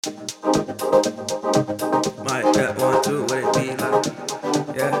It's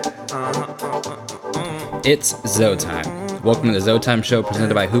Zoe Time. Welcome to the Zoe Time Show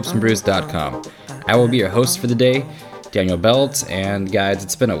presented by hoopsandbrews.com. I will be your host for the day, Daniel Belt, and guys,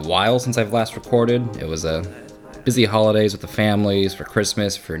 it's been a while since I've last recorded. It was a busy holidays with the families for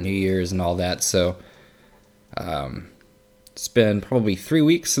Christmas, for New Year's, and all that, so it's been probably 3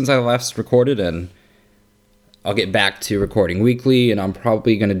 weeks since I last recorded, and I'll get back to recording weekly, and I'm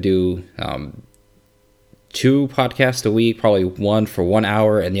probably going to do 2 podcasts a week, probably one for 1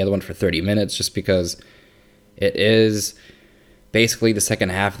 hour and the other one for 30 minutes, just because it is basically the second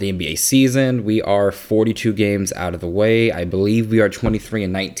half of the NBA season. We are 42 games out of the way. I believe we are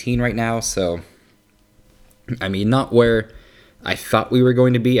 23-19 right now, so I mean, not where I thought we were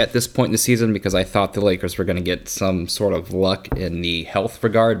going to be at this point in the season, because I thought the Lakers were going to get some sort of luck in the health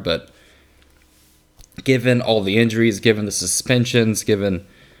regard, but given all the injuries, given the suspensions, given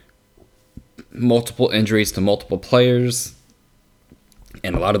multiple injuries to multiple players,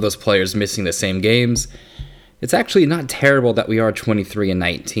 and a lot of those players missing the same games, it's actually not terrible that we are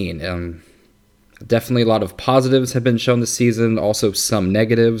 23-19. Definitely a lot of positives have been shown this season, also some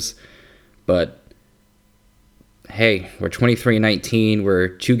negatives, but hey, we're 23-19. We're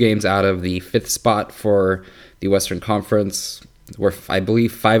 2 games out of the 5th spot for the Western Conference. We're, I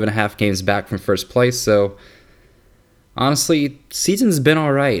believe, 5.5 games back from first place. So, honestly, season's been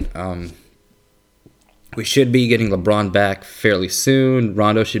all right. We should be getting LeBron back fairly soon.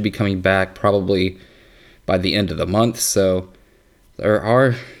 Rondo should be coming back probably by the end of the month. So, there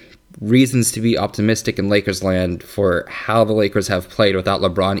are reasons to be optimistic in Lakers land for how the Lakers have played without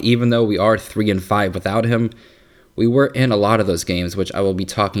LeBron. Even though we are 3-5 without him, we were in a lot of those games, which I will be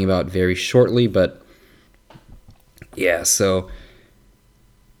talking about very shortly. But yeah, so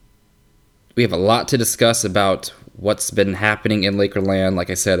we have a lot to discuss about what's been happening in Lakerland. Like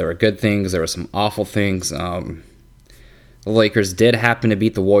I said, there were good things, there were some awful things. The Lakers did happen to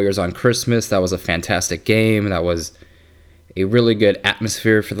beat the Warriors on Christmas. That was a fantastic game. That was a really good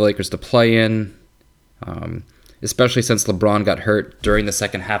atmosphere for the Lakers to play in, especially since LeBron got hurt during the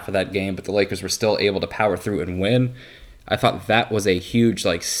second half of that game, but the Lakers were still able to power through and win. I thought that was a huge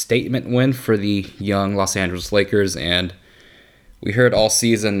statement win for the young Los Angeles Lakers, and we heard all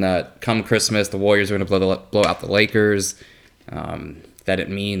season that come Christmas, the Warriors are going to blow out the Lakers, that it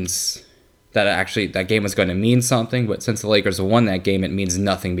means that actually that game was going to mean something, but since the Lakers won that game, it means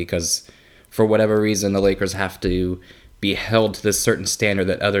nothing, because for whatever reason, the Lakers have to be held to this certain standard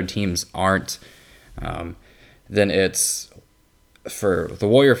that other teams aren't. Then it's, for the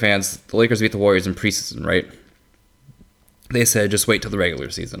Warrior fans, the Lakers beat the Warriors in preseason, right? They said just wait till the regular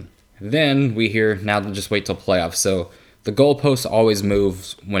season. Then we hear now to just wait till playoffs. So the goalpost always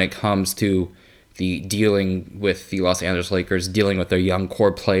moves when it comes to the dealing with the Los Angeles Lakers, dealing with their young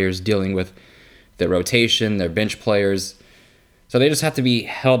core players, dealing with their rotation, their bench players. So they just have to be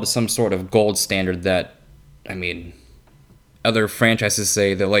held to some sort of gold standard that, I mean, other franchises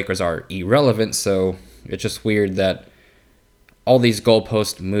say the Lakers are irrelevant, so it's just weird that all these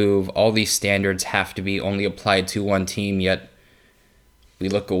goalposts move, all these standards have to be only applied to one team, yet we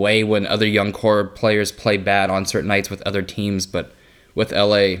look away when other young core players play bad on certain nights with other teams. But with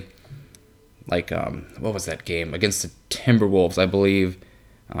LA, what was that game? Against the Timberwolves, I believe.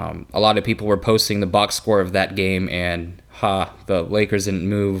 A lot of people were posting the box score of that game, and the Lakers didn't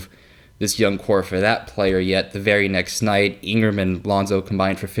move this young core for that player, yet the very next night, Ingram and Lonzo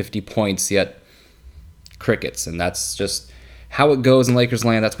combined for 50 points, yet crickets. And that's just how it goes in Lakers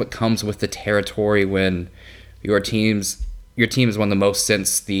land. That's what comes with the territory when your team has won the most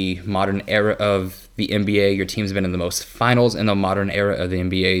since the modern era of the NBA. Your team's been in the most finals in the modern era of the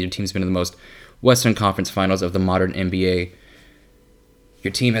NBA. Your team's been in the most Western Conference finals of the modern NBA.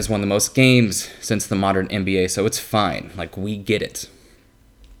 Your team has won the most games since the modern NBA, so it's fine. We get it.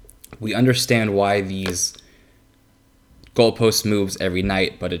 We understand why these goalpost moves every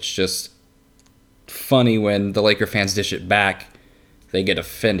night, but it's just funny when the Laker fans dish it back. They get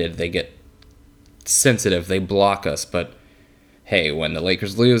offended, they get sensitive, they block us. But hey, when the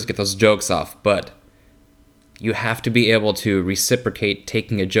Lakers lose, get those jokes off. But you have to be able to reciprocate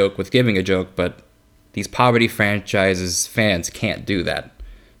taking a joke with giving a joke, but these poverty franchises fans can't do that.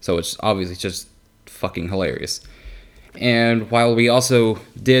 So it's obviously just fucking hilarious. And while we also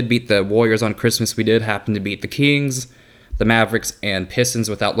did beat the Warriors on Christmas, we did happen to beat the Kings, the Mavericks, and Pistons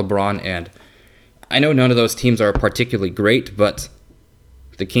without LeBron. And I know none of those teams are particularly great, but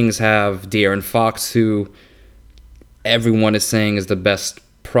the Kings have De'Aaron Fox, who everyone is saying is the best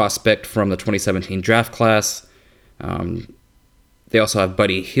prospect from the 2017 draft class. They also have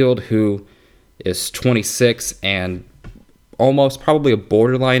Buddy Hield, who is 26 and almost probably a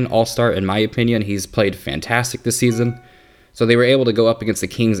borderline all-star in my opinion. He's played fantastic this season. So they were able to go up against the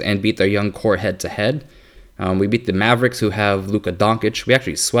Kings and beat their young core head-to-head. We beat the Mavericks, who have Luka Doncic. We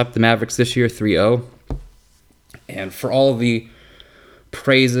actually swept the Mavericks this year 3-0. And for all the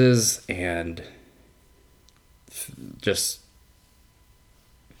praises and just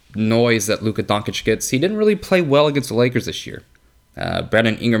noise that Luka Doncic gets, he didn't really play well against the Lakers this year.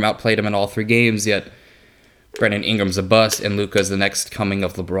 Brandon Ingram outplayed him in all 3 games, yet Brandon Ingram's a bust and Luka's the next coming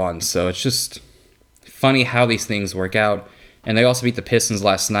of LeBron. So it's just funny how these things work out. And they also beat the Pistons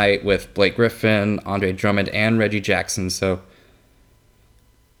last night with Blake Griffin, Andre Drummond, and Reggie Jackson. So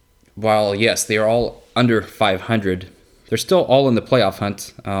while, yes, they are all under 500, they're still all in the playoff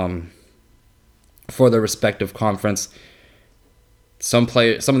hunt for their respective conference. Some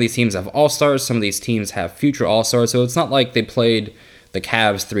of these teams have all-stars, some of these teams have future all-stars, so it's not like they played the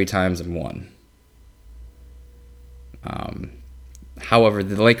Cavs 3 times and won. However,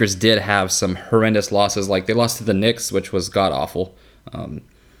 the Lakers did have some horrendous losses, like they lost to the Knicks, which was god-awful.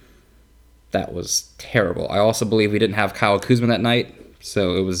 That was terrible. I also believe we didn't have Kyle Kuzma that night,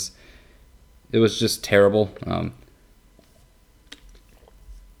 so it was just terrible.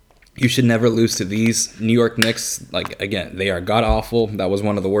 You should never lose to these New York Knicks. Like, again, they are god-awful. That was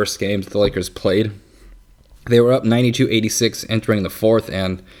one of the worst games the Lakers played. They were up 92-86 entering the fourth,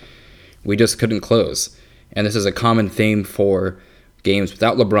 and we just couldn't close. And this is a common theme for games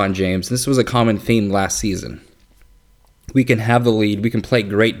without LeBron James. This was a common theme last season. We can have the lead. We can play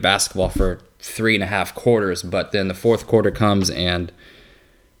great basketball for 3.5 quarters, but then the fourth quarter comes and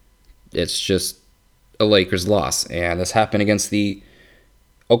it's just a Lakers loss. And this happened against the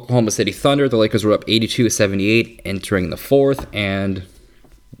Oklahoma City Thunder. The Lakers were up 82-78 entering the fourth, and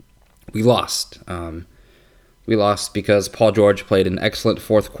we lost. We lost because Paul George played an excellent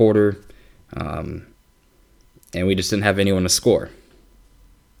fourth quarter, and we just didn't have anyone to score.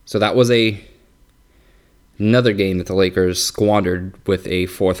 So that was another game that the Lakers squandered with a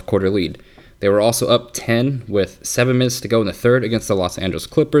fourth quarter lead. They were also up 10 with 7 minutes to go in the third against the Los Angeles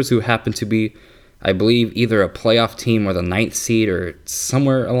Clippers, who happened to be, I believe, either a playoff team or the 9th seed or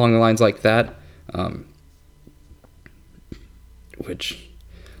somewhere along the lines like that, which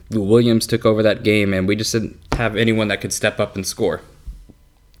Lou Williams took over that game, and we just didn't have anyone that could step up and score.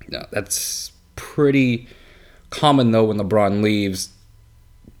 No, that's pretty common, though, when LeBron leaves.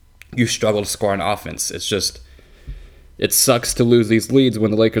 You struggle to score on offense. It sucks to lose these leads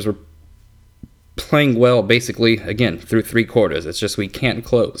when the Lakers were playing well, basically, again, through 3 quarters. It's just we can't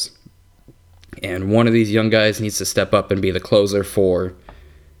close. And one of these young guys needs to step up and be the closer for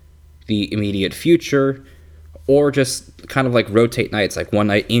the immediate future, or just kind of like rotate nights, like one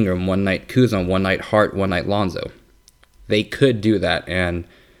night Ingram, one night Kuzma, one night Hart, one night Lonzo. They could do that, and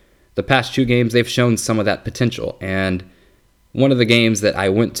the past 2 games, they've shown some of that potential. And one of the games that I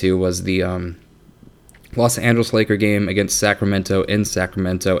went to was the Los Angeles Laker game against Sacramento in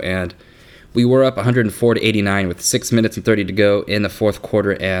Sacramento, and we were up 104-89 with 6 minutes and 30 to go in the fourth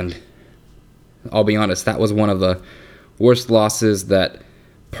quarter, and I'll be honest, that was one of the worst losses that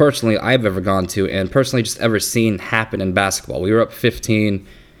personally I've ever gone to and personally just ever seen happen in basketball. We were up 15.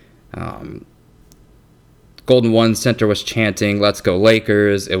 Golden One Center was chanting, "Let's go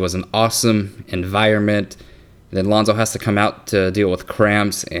Lakers." It was an awesome environment. Then Lonzo has to come out to deal with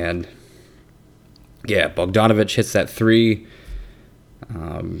cramps, and yeah, Bogdanovich hits that 3.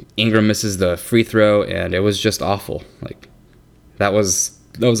 Ingram misses the free throw, and it was just awful. Like that was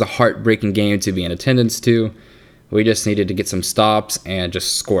a heartbreaking game to be in attendance to. We just needed to get some stops and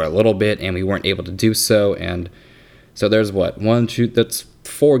just score a little bit, and we weren't able to do so. And so there's that's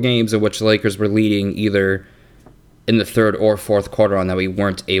 4 games in which the Lakers were leading either in the third or fourth quarter on that we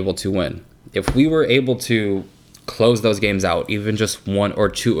weren't able to win. If we were able to close those games out, even just 1 or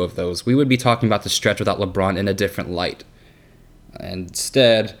 2 of those, we would be talking about the stretch without LeBron in a different light.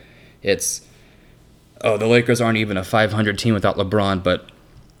 Instead, it's, the Lakers aren't even a 500 team without LeBron, but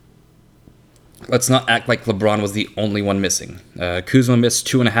let's not act like LeBron was the only one missing. Kuzma missed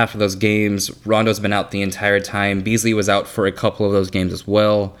 2.5 of those games. Rondo's been out the entire time. Beasley was out for a couple of those games as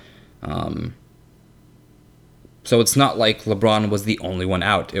well. So it's not like LeBron was the only one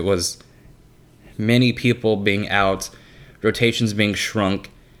out. It was many people being out, rotations being shrunk,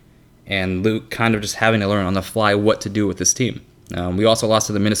 and Luke kind of just having to learn on the fly what to do with this team. We also lost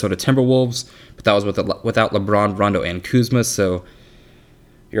to the Minnesota Timberwolves, but that was without LeBron, Rondo, and Kuzma, so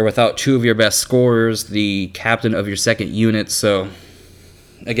you're without 2 of your best scorers, the captain of your second unit. So,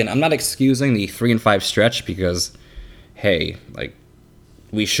 again, I'm not excusing the 3-5 stretch because, hey, like,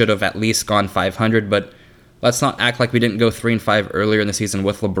 we should have at least gone 500, but let's not act like we didn't go 3-5 earlier in the season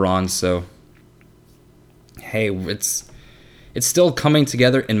with LeBron. So, hey, it's still coming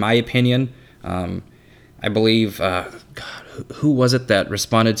together, in my opinion. I believe, who was it that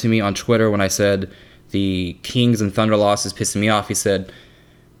responded to me on Twitter when I said the Kings and Thunder loss is pissing me off? He said,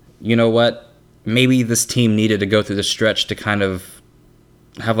 you know what? Maybe this team needed to go through the stretch to kind of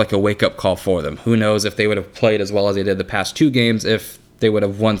have like a wake-up call for them. Who knows if they would have played as well as they did the past 2 games if they would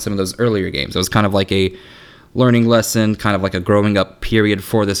have won some of those earlier games. It was kind of like a learning lesson, kind of like a growing up period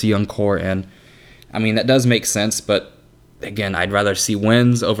for this young core. And I mean, that does make sense, but again, I'd rather see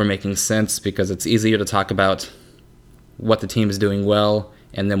wins over making sense, because it's easier to talk about what the team is doing well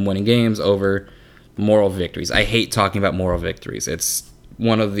and them winning games over moral victories. I hate talking about moral victories. It's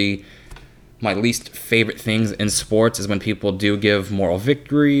one of my least favorite things in sports is when people do give moral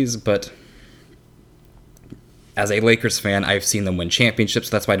victories, but as a Lakers fan, I've seen them win championships.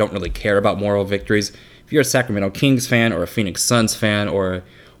 That's why I don't really care about moral victories. If you're a Sacramento Kings fan or a Phoenix Suns fan or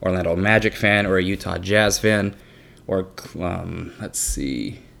Orlando Magic fan or a Utah Jazz fan or, let's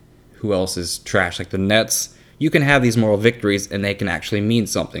see, who else is trash? Like the Nets. You can have these moral victories and they can actually mean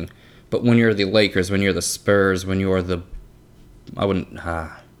something. But when you're the Lakers, when you're the Spurs, when you're the...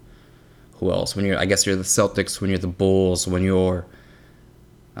 who else? I guess you're the Celtics, when you're the Bulls, when you're...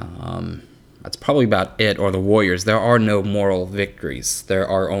 that's probably about it, or the Warriors. There are no moral victories. There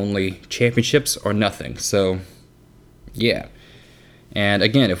are only championships or nothing. So, yeah. And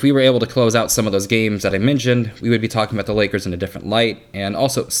again, if we were able to close out some of those games that I mentioned, we would be talking about the Lakers in a different light. And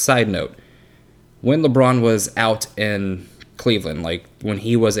also, side note, when LeBron was out in Cleveland, like when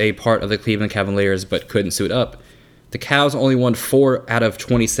he was a part of the Cleveland Cavaliers but couldn't suit up, the Cavs only won 4 out of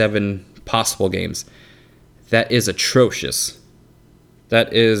 27 possible games. That is atrocious.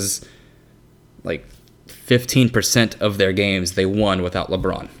 That is like 15% of their games they won without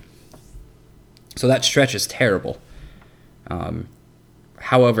LeBron. So that stretch is terrible.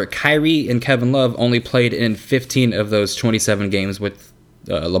 However, Kyrie and Kevin Love only played in 15 of those 27 games with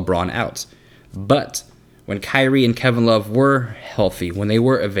LeBron out. But when Kyrie and Kevin Love were healthy, when they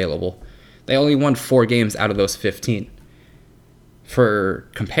were available, they only won 4 games out of those 15. For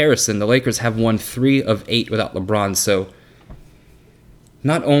comparison, the Lakers have won 3 of 8 without LeBron. So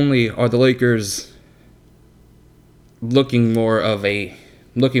not only are the Lakers looking more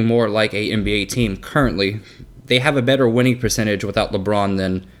like a NBA team currently, they have a better winning percentage without LeBron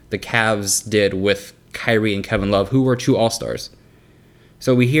than the Cavs did with Kyrie and Kevin Love, who were 2 All-Stars.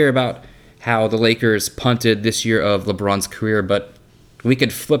 So we hear about how the Lakers punted this year of LeBron's career, but we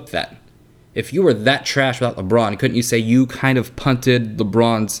could flip that. If you were that trash without LeBron, couldn't you say you kind of punted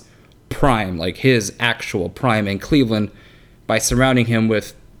LeBron's prime, like his actual prime in Cleveland, by surrounding him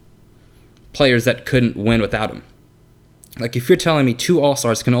with players that couldn't win without him? Like, if you're telling me 2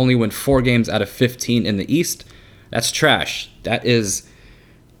 All-Stars can only win 4 games out of 15 in the East, that's trash. That is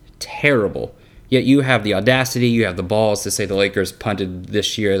terrible. Yet you have the audacity, you have the balls to say the Lakers punted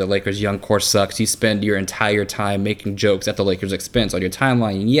this year, the Lakers' young core sucks. You spend your entire time making jokes at the Lakers' expense on your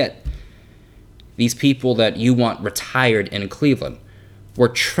timeline, and yet these people that you want retired in Cleveland were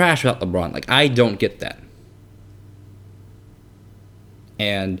trash without LeBron. Like, I don't get that.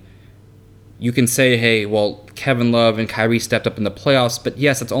 And you can say, hey, well, Kevin Love and Kyrie stepped up in the playoffs, but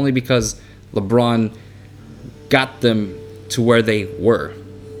yes, it's only because LeBron got them to where they were.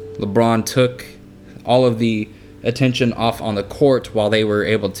 LeBron took all of the attention off on the court while they were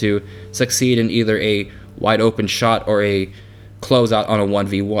able to succeed in either a wide open shot or a closeout on a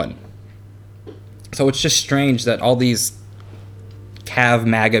 1v1. So it's just strange that all these Cav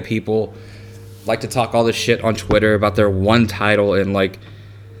MAGA people like to talk all this shit on Twitter about their one title in like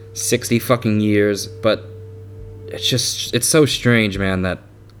 60 fucking years, but it's so strange, man, that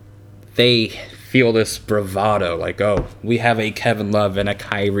they feel this bravado, like, oh, we have a Kevin Love and a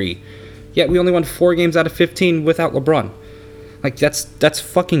Kyrie, yet we only won 4 games out of 15 without LeBron. Like, that's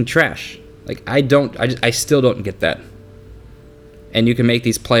fucking trash. Like, I still don't get that. And you can make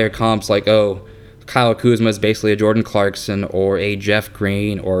these player comps like, oh, Kyle Kuzma is basically a Jordan Clarkson or a Jeff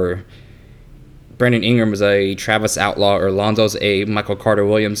Green, or Brandon Ingram is a Travis Outlaw, or Lonzo's a Michael Carter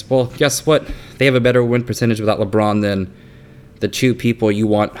Williams. Well, guess what? They have a better win percentage without LeBron than the 2 people you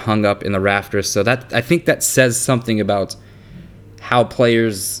want hung up in the rafters. So that, I think that says something about how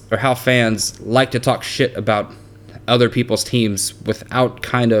players or how fans like to talk shit about other people's teams without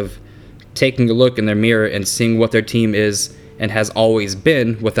kind of taking a look in their mirror and seeing what their team is and has always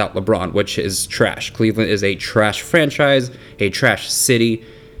been without LeBron, which is trash. Cleveland is a trash franchise, a trash city,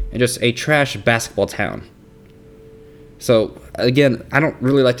 and just a trash basketball town. So again, I don't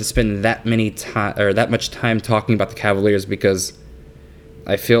really like to spend that much time talking about the Cavaliers, because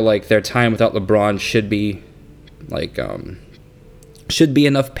I feel like their time without LeBron should be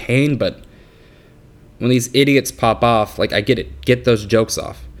enough pain, but when these idiots pop off, like, I get it, get those jokes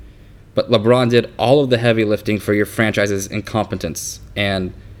off. But LeBron did all of the heavy lifting for your franchise's incompetence.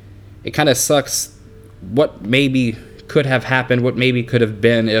 And it kind of sucks what maybe could have happened, what maybe could have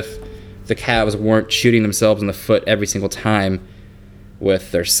been if the Cavs weren't shooting themselves in the foot every single time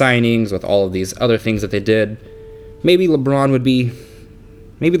with their signings, with all of these other things that they did. Maybe LeBron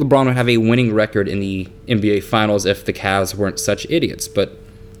would have a winning record in the NBA Finals if the Cavs weren't such idiots, but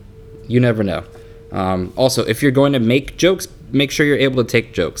you never know. Also, if you're going to make jokes, make sure you're able to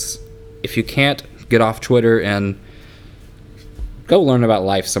take jokes. If you can't, get off Twitter and go learn about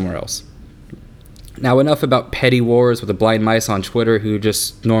life somewhere else. Now, enough about petty wars with the blind mice on Twitter who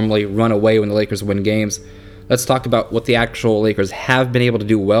just normally run away when the Lakers win games. Let's talk about what the actual Lakers have been able to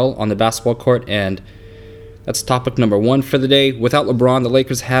do well on the basketball court, and that's topic number 1 for the day. Without LeBron, the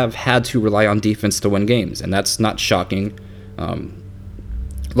Lakers have had to rely on defense to win games, and that's not shocking.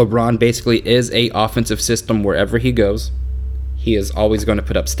 LeBron basically is a offensive system wherever he goes. He is always going to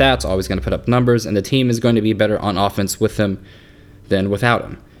put up stats, always going to put up numbers, and the team is going to be better on offense with him than without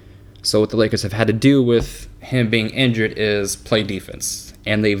him. So what the Lakers have had to do with him being injured is play defense,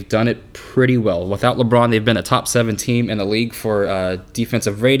 and they've done it pretty well. Without LeBron, they've been a top 7 team in the league for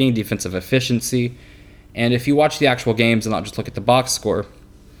defensive rating, defensive efficiency, and if you watch the actual games and not just look at the box score,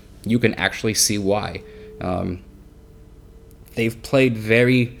 you can actually see why. They've played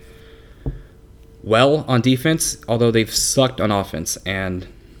very well on defense, although they've sucked on offense. And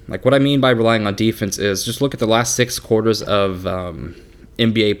like what I mean by relying on defense is just look at the last 6 quarters of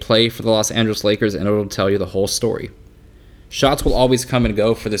NBA play for the Los Angeles Lakers, and it'll tell you the whole story. Shots will always come and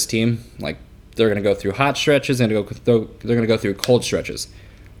go for this team. Like, they're going to go through hot stretches and they're going to go through cold stretches.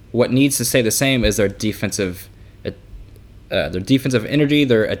 What needs to stay the same is their defensive energy,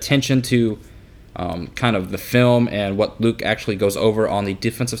 their attention to kind of the film and what Luke actually goes over on the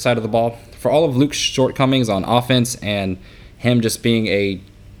defensive side of the ball. For all of Luke's shortcomings on offense and him just being a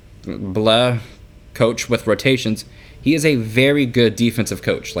blah coach with rotations, he is a very good defensive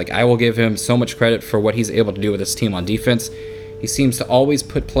coach. Like, I will give him so much credit for what he's able to do with his team on defense. He seems to always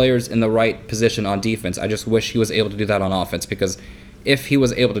put players in the right position on defense. I just wish he was able to do that on offense, because if he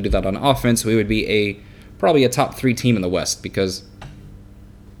was able to do that on offense, we would be probably a top 3 team in the West, because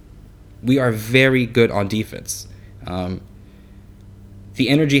we are very good on defense. The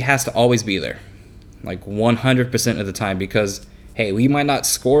energy has to always be there, like 100% of the time, because, hey, we might not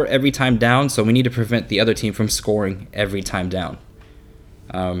score every time down, so we need to prevent the other team from scoring every time down.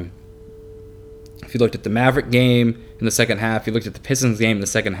 If you looked at the Maverick game in the second half, you looked at the Pistons game in the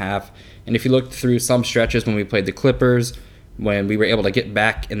second half, and if you looked through some stretches when we played the Clippers, when we were able to get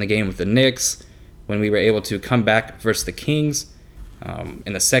back in the game with the Knicks, when we were able to come back versus the Kings,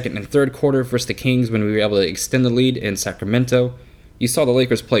 in the second and third quarter versus the Kings, when we were able to extend the lead in Sacramento, you saw the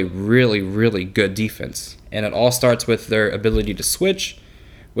Lakers play really, really good defense. And it all starts with their ability to switch,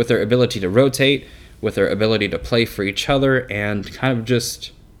 with their ability to rotate, with their ability to play for each other, and kind of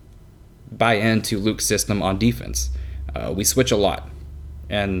just buy into Luke's system on defense. We switch a lot,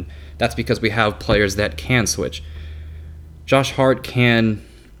 and that's because we have players that can switch. Josh Hart can,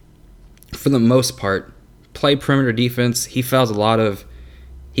 for the most part, play perimeter defense. He fouls a lot of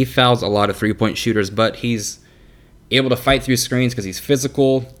 3-point shooters, but he's able to fight through screens because he's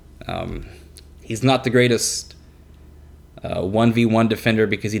physical. He's not the greatest 1v1 defender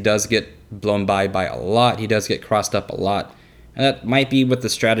because he does get blown by a lot. He does get crossed up a lot. And that might be with the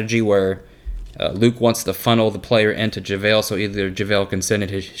strategy where Luke wants to funnel the player into JaVale, so either JaVale can send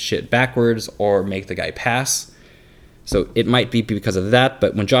his shit backwards or make the guy pass. So it might be because of that,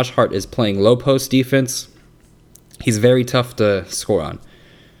 but when Josh Hart is playing low post defense, he's very tough to score on.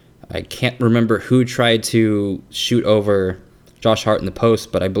 I can't remember who tried to shoot over Josh Hart in the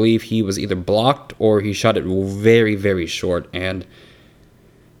post, but I believe he was either blocked or he shot it very, very short, and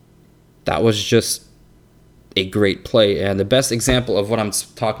that was just a great play. And the best example of what I'm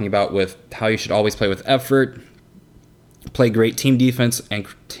talking about with how you should always play with effort, play great team defense, and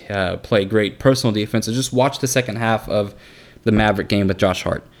play great personal defense is just watch the second half of the Maverick game with Josh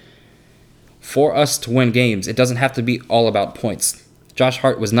Hart. For us to win games, it doesn't have to be all about points. Josh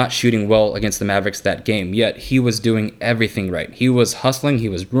Hart was not shooting well against the Mavericks that game, yet he was doing everything right. He was hustling, he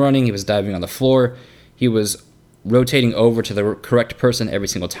was running, he was diving on the floor, he was rotating over to the correct person every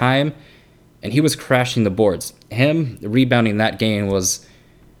single time, and he was crashing the boards. Him rebounding that game was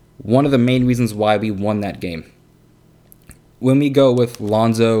one of the main reasons why we won that game. When we go with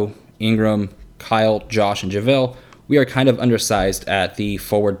Lonzo, Ingram, Kyle, Josh, and JaVale, we are kind of undersized at the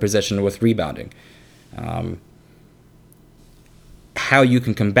forward position with rebounding. how you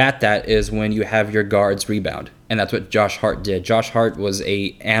can combat that is when you have your guards rebound. And that's what Josh Hart did. Josh Hart was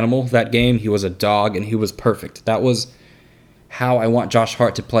a animal that game. He was a dog, and he was perfect. That was how I want Josh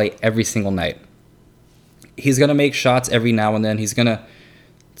Hart to play every single night. He's going to make shots every now and then. He's going to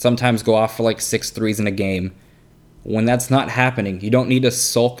sometimes go off for like 6 threes in a game. When that's not happening, you don't need to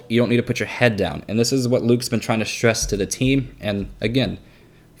sulk. You don't need to put your head down. And this is what Luke's been trying to stress to the team. And again,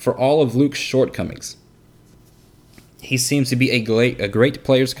 for all of Luke's shortcomings, he seems to be a great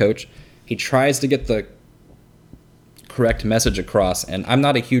players coach. He tries to get the correct message across. And I'm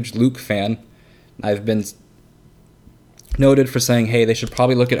not a huge Luke fan. I've been noted for saying, hey, they should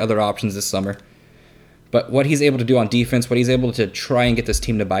probably look at other options this summer. But what he's able to do on defense, what he's able to try and get this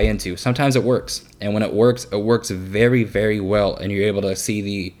team to buy into, sometimes it works. And when it works very, very well. And you're able to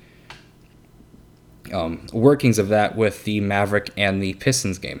see the workings of that with the Maverick and the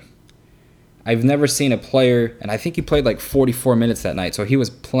Pistons game. I've never seen a player, and I think he played like 44 minutes that night, so he was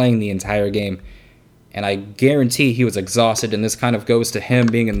playing the entire game. And I guarantee he was exhausted, and this kind of goes to him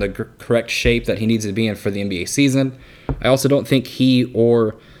being in the correct shape that he needs to be in for the NBA season. I also don't think he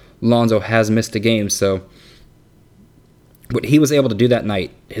or Lonzo has missed a game, so what he was able to do that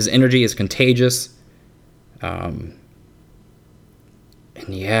night, his energy is contagious. And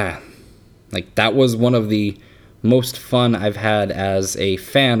yeah, like that was one of the most fun I've had as a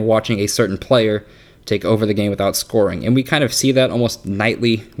fan watching a certain player take over the game without scoring. And we kind of see that almost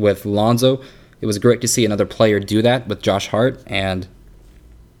nightly with Lonzo. It was great to see another player do that with Josh Hart, and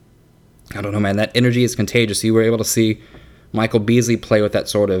I don't know, man, that energy is contagious. You were able to see Michael Beasley play with that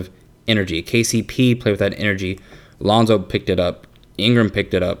sort of energy. KCP played with that energy. Lonzo picked it up. Ingram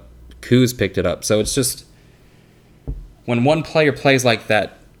picked it up. Kuz picked it up. So it's just, when one player plays like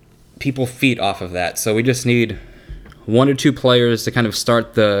that, people feed off of that. So we just need 1 or 2 players to kind of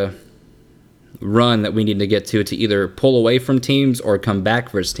start the run that we need to get to either pull away from teams or come back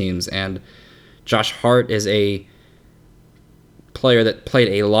versus teams. And Josh Hart is a player that played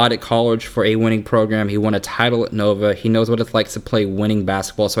a lot at college for a winning program. He won a title at Nova. He knows what it's like to play winning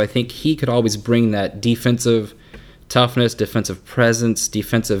basketball. So I think he could always bring that defensive toughness, defensive presence,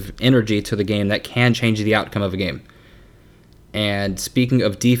 defensive energy to the game that can change the outcome of a game. And speaking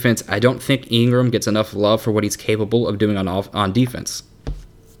of defense, I don't think Ingram gets enough love for what he's capable of doing on defense.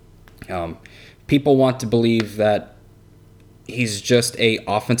 People want to believe that he's just a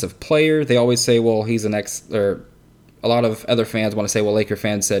offensive player. They always say, well, he's the next, or a lot of other fans want to say, well, Laker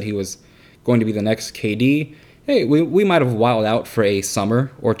fans said he was going to be the next KD. Hey, we might have wilded out for a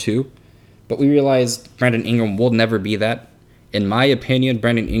summer or two, but we realized Brandon Ingram will never be that. In my opinion,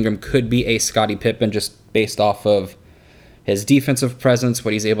 Brandon Ingram could be a Scottie Pippen just based off of his defensive presence,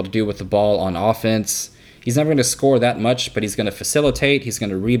 what he's able to do with the ball on offense. He's never going to score that much, but he's going to facilitate, he's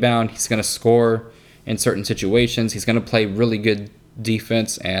going to rebound, he's going to score in certain situations. He's going to play really good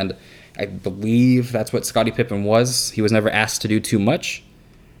defense, and I believe that's what Scottie Pippen was. He was never asked to do too much.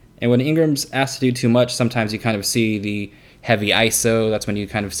 And when Ingram's asked to do too much, sometimes you kind of see the heavy ISO. That's when you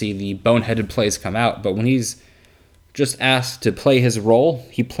kind of see the boneheaded plays come out. But when he's just asked to play his role,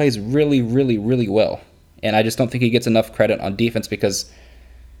 he plays really, really, really well. And I just don't think he gets enough credit on defense because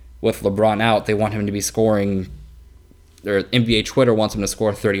with LeBron out, they want him to be scoring, or NBA Twitter wants him to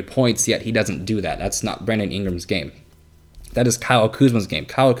score 30 points, yet he doesn't do that. That's not Brandon Ingram's game. That is Kyle Kuzma's game.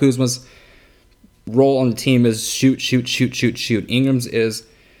 Kyle Kuzma's role on the team is shoot, shoot, shoot, shoot, shoot. Ingram's is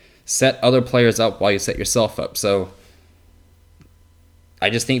set other players up while you set yourself up. So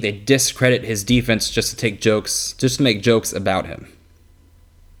I just think they discredit his defense just to make jokes about him.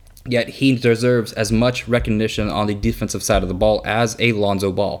 Yet he deserves as much recognition on the defensive side of the ball as a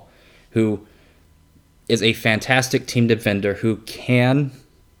Lonzo Ball, who is a fantastic team defender, who can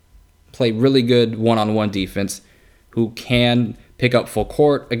play really good one-on-one defense, who can pick up full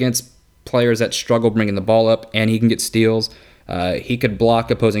court against players that struggle bringing the ball up, and he can get steals. He could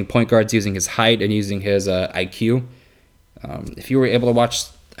block opposing point guards using his height and using his IQ. If you were able to watch,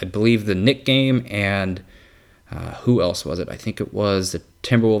 I believe, the Knick game and who else was it? I think it was the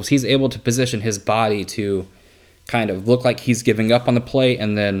Timberwolves. He's able to position his body to kind of look like he's giving up on the play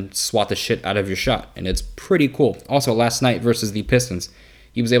and then swat the shit out of your shot. And it's pretty cool. Also, last night versus the Pistons,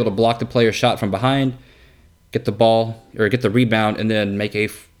 he was able to block the player's shot from behind, get the ball, or get the rebound, and then make a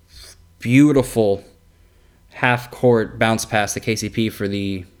beautiful half-court bounce pass to KCP for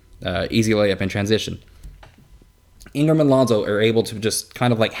the easy layup in transition. Ingram and Lonzo are able to just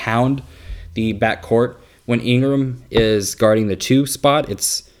kind of like hound the backcourt. When Ingram is guarding the 2 spot,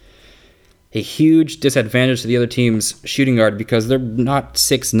 it's a huge disadvantage to the other team's shooting guard because they're not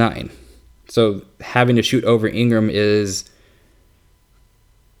 6'9". So having to shoot over Ingram is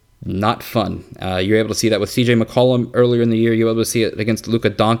Not fun. You're able to see that with CJ McCollum earlier in the year. You're able to see it against Luka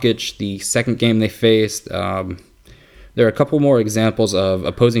Doncic, the second game they faced. There are a couple more examples of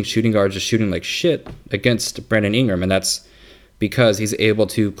opposing shooting guards just shooting like shit against Brandon Ingram, and that's because he's able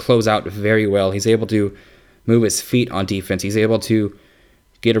to close out very well. He's able to move his feet on defense. He's able to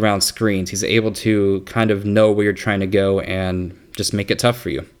get around screens. He's able to kind of know where you're trying to go and just make it tough for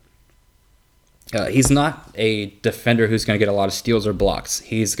you. He's not a defender who's going to get a lot of steals or blocks.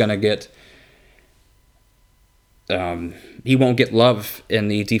 He's going to get... he won't get love in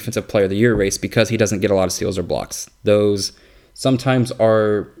the Defensive Player of the Year race because he doesn't get a lot of steals or blocks. Those sometimes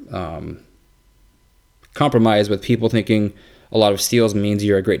are compromised with people thinking a lot of steals means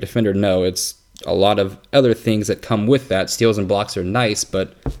you're a great defender. No, it's a lot of other things that come with that. Steals and blocks are nice,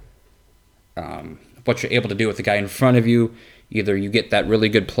 but what you're able to do with the guy in front of you, either you get that really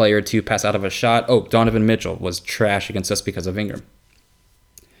good player to pass out of a shot. Oh, Donovan Mitchell was trash against us because of Ingram.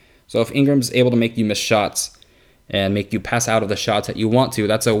 So if Ingram's able to make you miss shots and make you pass out of the shots that you want to,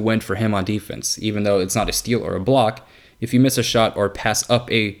 that's a win for him on defense, even though it's not a steal or a block. If you miss a shot or pass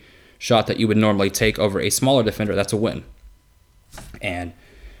up a shot that you would normally take over a smaller defender, that's a win. And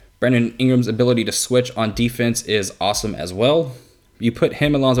Brandon Ingram's ability to switch on defense is awesome as well. You put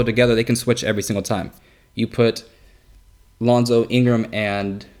him and Lonzo together, they can switch every single time. You put Lonzo, Ingram,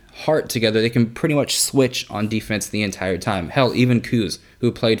 and Hart together, they can pretty much switch on defense the entire time. Hell, even Kuz,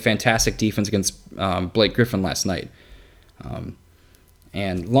 who played fantastic defense against Blake Griffin last night.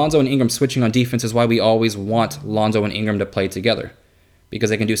 And Lonzo and Ingram switching on defense is why we always want Lonzo and Ingram to play together. Because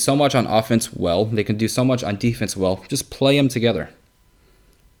they can do so much on offense well, they can do so much on defense well. Just play them together.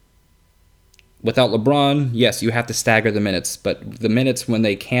 Without LeBron, yes, you have to stagger the minutes, but the minutes when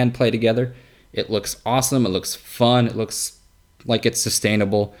they can play together, it looks awesome, it looks fun, it looks like it's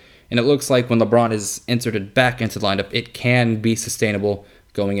sustainable, and it looks like when LeBron is inserted back into the lineup, it can be sustainable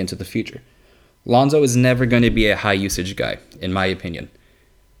going into the future. Lonzo is never going to be a high usage guy, in my opinion.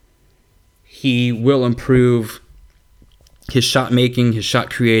 He will improve his shot making, his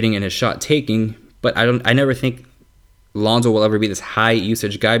shot creating, and his shot taking, but I never think Lonzo will ever be this high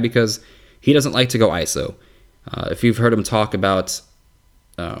usage guy because he doesn't like to go ISO. If you've heard him talk about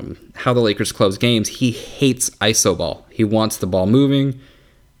how the Lakers close games, he hates ISO ball. He wants the ball moving,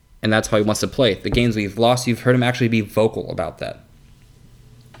 and that's how he wants to play. The games we've lost, you've heard him actually be vocal about that.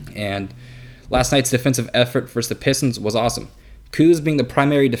 And last night's defensive effort versus the Pistons was awesome. Kuz being the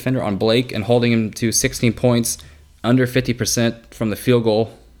primary defender on Blake and holding him to 16 points, under 50% from the field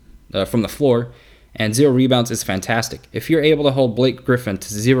goal, from the floor, and 0 rebounds is fantastic. If you're able to hold Blake Griffin to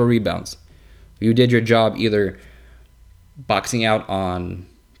 0 rebounds, you did your job either boxing out on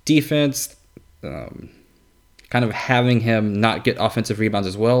defense, kind of having him not get offensive rebounds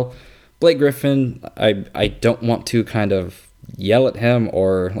as well. Blake Griffin, I don't want to kind of yell at him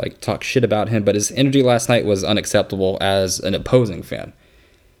or like talk shit about him, but his energy last night was unacceptable as an opposing fan.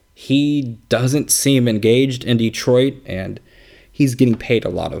 He doesn't seem engaged in Detroit, and he's getting paid a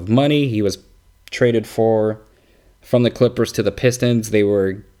lot of money. He was traded from the Clippers to the Pistons.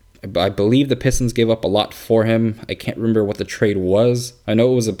 I believe the Pistons gave up a lot for him. I can't remember what the trade was. I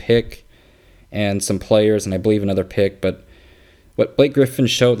know it was a pick and some players, and I believe another pick, but what Blake Griffin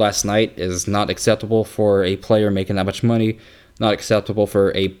showed last night is not acceptable for a player making that much money, not acceptable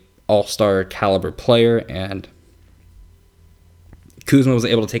for a all-star caliber player, and Kuzma was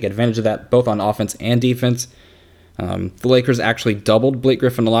able to take advantage of that both on offense and defense. The Lakers actually doubled Blake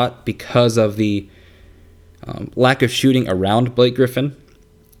Griffin a lot because of the lack of shooting around Blake Griffin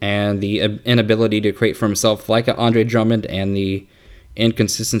and the inability to create for himself like an Andre Drummond, and the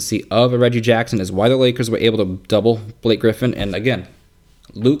inconsistency of a Reggie Jackson is why the Lakers were able to double Blake Griffin. And again,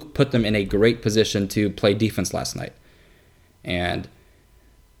 Luke put them in a great position to play defense last night. And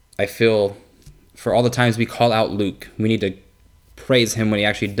I feel for all the times we call out Luke, we need to praise him when he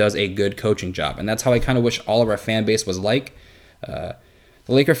actually does a good coaching job. And that's how I kind of wish all of our fan base was like. The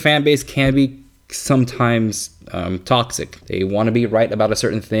Laker fan base can be sometimes toxic. They want to be right about a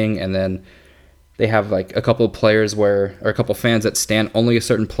certain thing, and then they have like a couple of players or a couple of fans that stand only a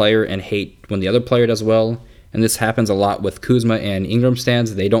certain player and hate when the other player does well. And this happens a lot with Kuzma and Ingram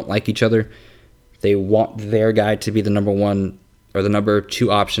stands. They don't like each other. They want their guy to be the number one or the number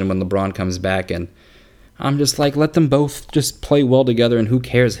 2 option when LeBron comes back, and I'm just like, let them both just play well together, and who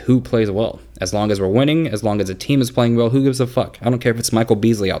cares who plays well? As long as we're winning, as long as the team is playing well, who gives a fuck? I don't care if it's Michael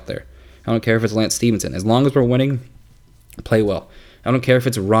Beasley out there. I don't care if it's Lance Stevenson. As long as we're winning, play well. I don't care if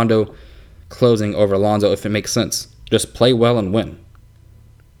it's Rondo closing over Lonzo if it makes sense. Just play well and win.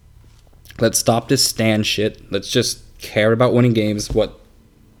 Let's stop this stand shit. Let's just care about winning games, what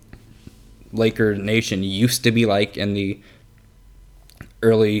Laker Nation used to be like in the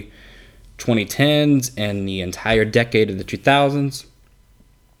early 2010s and the entire decade of the 2000s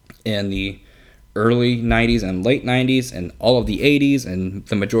and the early 90s and late 90s and all of the 80s and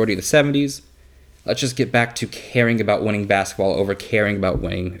the majority of the 70s. Let's just get back to caring about winning basketball over caring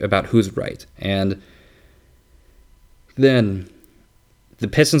about who's right. And then the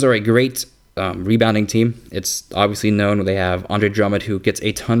Pistons are a great rebounding team. It's obviously known they have Andre Drummond, who gets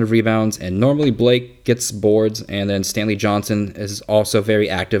a ton of rebounds, and normally Blake gets boards, and then Stanley Johnson is also very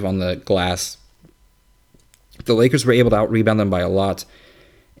active on the glass. The Lakers were able to out-rebound them by a lot,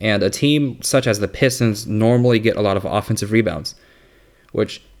 and a team such as the Pistons normally get a lot of offensive rebounds,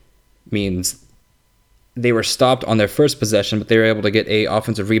 which means they were stopped on their first possession, but they were able to get a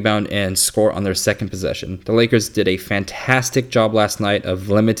offensive rebound and score on their second possession. The Lakers did a fantastic job last night of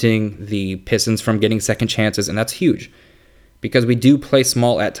limiting the Pistons from getting second chances, and that's huge because we do play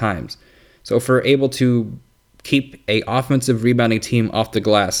small at times. So if we're able to keep a offensive rebounding team off the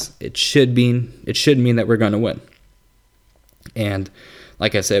glass, it should mean that we're going to win. And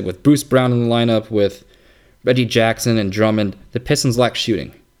like I said, with Bruce Brown in the lineup, with Reggie Jackson and Drummond, the Pistons lack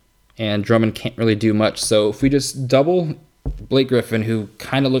shooting. And Drummond can't really do much. So if we just double Blake Griffin, who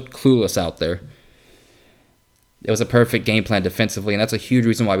kind of looked clueless out there, it was a perfect game plan defensively, and that's a huge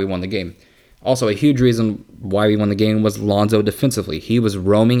reason why we won the game. Also, a huge reason why we won the game was Lonzo defensively. He was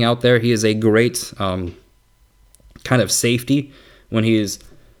roaming out there. He is a great kind of safety. When he is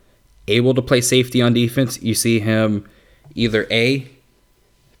able to play safety on defense, you see him either A,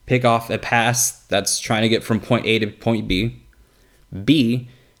 pick off a pass that's trying to get from point A to point B, B,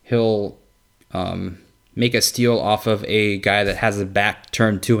 he'll make a steal off of a guy that has a back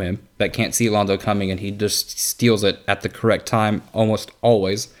turned to him that can't see Lonzo coming, and he just steals it at the correct time almost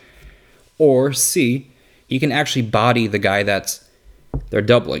always. Or C, he can actually body the guy that's they're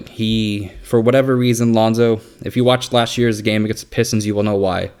doubling. He, for whatever reason, Lonzo, if you watched last year's game against the Pistons, you will know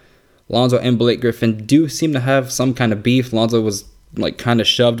why. Lonzo and Blake Griffin do seem to have some kind of beef. Lonzo was kind of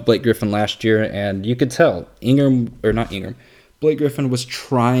shoved Blake Griffin last year, and you could tell Blake Griffin was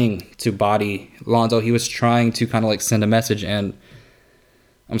trying to body Lonzo. He was trying to kind of send a message, and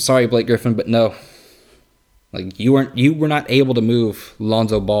I'm sorry, Blake Griffin, but no. You were not able to move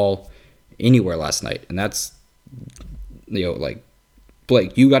Lonzo Ball anywhere last night, and that's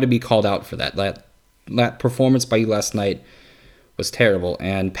Blake, you got to be called out for that. That performance by you last night was terrible.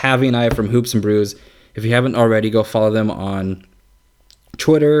 And Pavi and I from Hoops and Brews, if you haven't already, go follow them on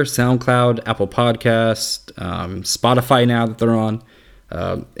Twitter, SoundCloud, Apple Podcast, Spotify now that they're on,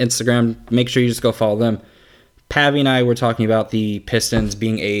 Instagram. Make sure you just go follow them. Pavi and I were talking about the Pistons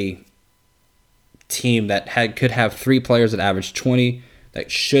being a team that could have 3 players that average 20,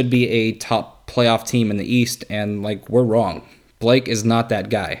 that should be a top playoff team in the East, and we're wrong. Blake is not that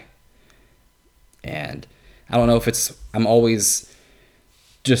guy. And I don't know if I'm always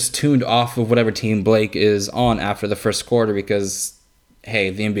just tuned off of whatever team Blake is on after the first quarter because, hey,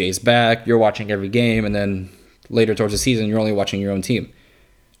 the NBA is back, you're watching every game, and then later towards the season, you're only watching your own team.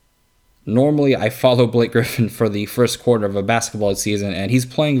 Normally, I follow Blake Griffin for the first quarter of a basketball season, and he's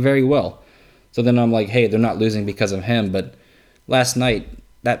playing very well. So then I'm like, hey, they're not losing because of him. But last night,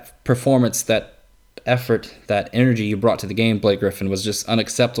 that performance, that effort, that energy you brought to the game, Blake Griffin, was just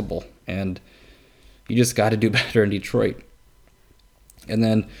unacceptable. And you just got to do better in Detroit. And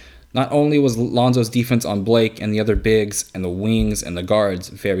then not only was Lonzo's defense on Blake and the other bigs and the wings and the guards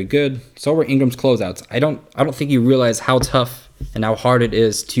very good, so were Ingram's closeouts. I don't think you realize how tough and how hard it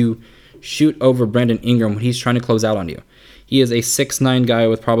is to shoot over Brandon Ingram when he's trying to close out on you. He is a 6'9" guy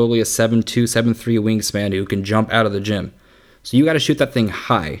with probably a 7'2", 7'3" wingspan who can jump out of the gym. So you got to shoot that thing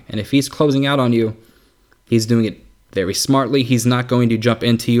high. And if he's closing out on you, he's doing it very smartly. He's not going to jump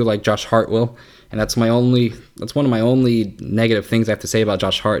into you like Josh Hart will. And that's one of my only negative things I have to say about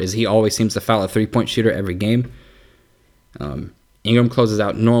Josh Hart is he always seems to foul a 3-point shooter every game. Ingram closes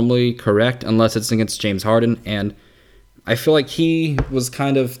out normally correct unless it's against James Harden. And I feel like he was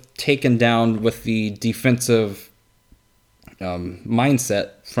kind of taken down with the defensive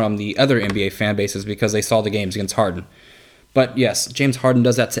mindset from the other NBA fan bases because they saw the games against Harden. But yes, James Harden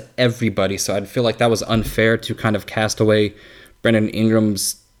does that to everybody, so I feel like that was unfair to kind of cast away Brandon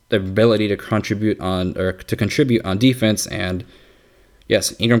Ingram's ability to contribute on defense. And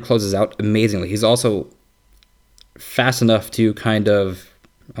yes, Ingram closes out amazingly. He's also fast enough to kind of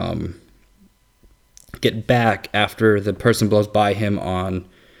get back after the person blows by him on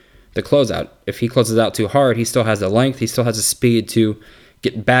the closeout. If he closes out too hard, he still has the length, he still has the speed to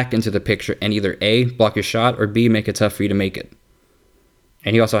get back into the picture and either A, block your shot, or B, make it tough for you to make it.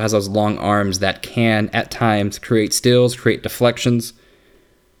 And he also has those long arms that can, at times, create steals, create deflections.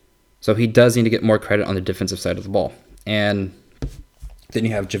 So he does need to get more credit on the defensive side of the ball. And Then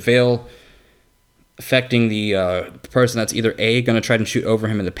you have JaVale affecting the person that's either A, going to try to shoot over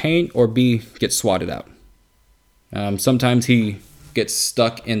him in the paint, or B, get swatted out. Sometimes he gets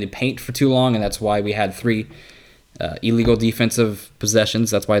stuck in the paint for too long, and that's why we had 3 illegal defensive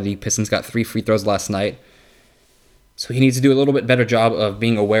possessions. That's why the Pistons got 3 free throws last night. So he needs to do a little bit better job of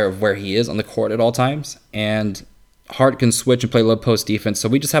being aware of where he is on the court at all times. And Hart can switch and play low post defense. So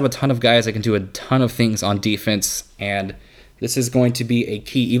we just have a ton of guys that can do a ton of things on defense. And this is going to be a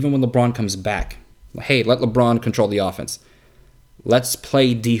key, even when LeBron comes back. Hey, let LeBron control the offense. Let's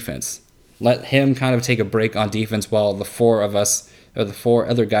play defense. Let him kind of take a break on defense while the 4 of us, or the 4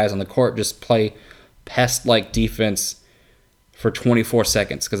 other guys on the court, just play pest-like defense for 24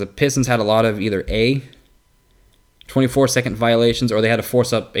 seconds. Because the Pistons had a lot of either A, 24-second violations, or they had to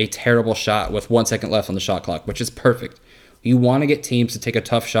force up a terrible shot with 1 second left on the shot clock, which is perfect. You want to get teams to take a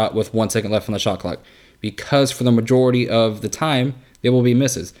tough shot with 1 second left on the shot clock, because for the majority of the time, there will be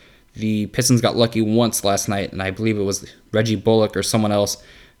misses. The Pistons got lucky once last night, and I believe it was Reggie Bullock or someone else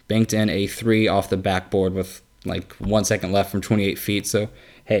banked in a 3 off the backboard with like 1 second left from 28 feet. So,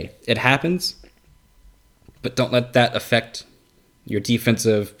 hey, it happens, but don't let that affect your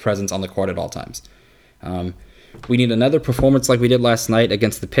defensive presence on the court at all times. We need another performance like we did last night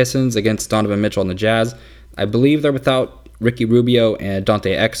against the Pistons, against Donovan Mitchell and the Jazz. I believe they're without Ricky Rubio and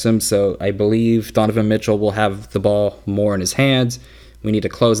Dante Exum, so I believe Donovan Mitchell will have the ball more in his hands. We need to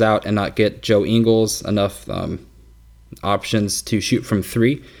close out and not get Joe Ingles enough options to shoot from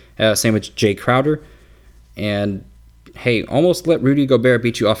 3. Same with Jay Crowder. And, hey, almost let Rudy Gobert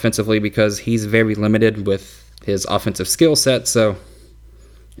beat you offensively, because he's very limited with his offensive skill set. So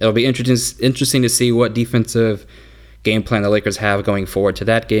it'll be interesting to see what defensive game plan the Lakers have going forward to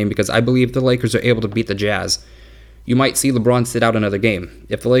that game, because I believe the Lakers are able to beat the Jazz. You might see LeBron sit out another game.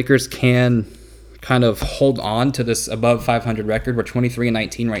 If the Lakers can kind of hold on to this above 500 record, we're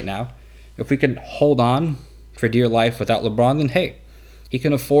 23-19 right now. If we can hold on for dear life without LeBron, then hey, he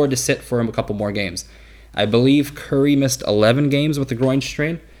can afford to sit for him a couple more games. I believe Curry missed 11 games with the groin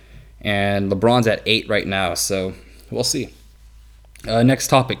strain, and LeBron's at 8 right now, so we'll see. Next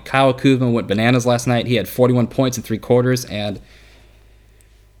topic, Kyle Kuzma went bananas last night. He had 41 points in 3 quarters, and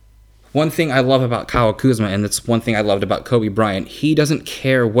one thing I love about Kyle Kuzma, and it's one thing I loved about Kobe Bryant, he doesn't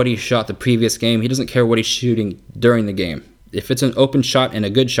care what he shot the previous game. He doesn't care what he's shooting during the game. If it's an open shot and a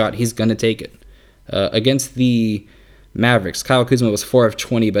good shot, he's going to take it. Against the Mavericks, Kyle Kuzma was 4 of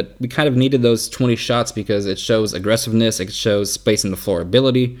 20, but we kind of needed those 20 shots because it shows aggressiveness, it shows space in the floor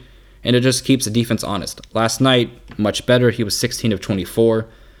ability, and it just keeps the defense honest. Last night, much better. He was 16 of 24.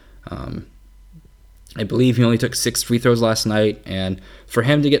 I believe he only took 6 free throws last night, and for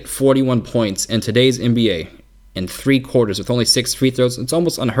him to get 41 points in today's NBA in 3 quarters with only 6 free throws, it's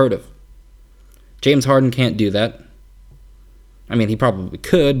almost unheard of. James Harden can't do that. I mean, he probably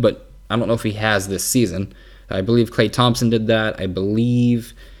could, but I don't know if he has this season. I believe Klay Thompson did that. I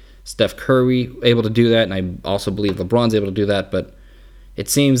believe Steph Curry able to do that, and I also believe LeBron's able to do that, but it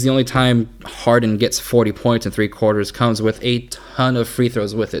seems the only time Harden gets 40 points in 3 quarters comes with a ton of free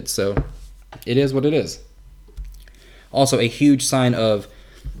throws with it, so it is what it is. Also, a huge sign of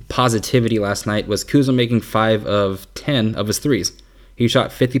positivity last night was Kuzma making 5 of 10 of his threes. He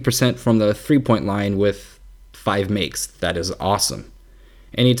shot 50% from the three-point line with 5 makes. That is awesome.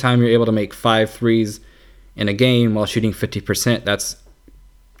 Anytime you're able to make 5 threes in a game while shooting 50%, that's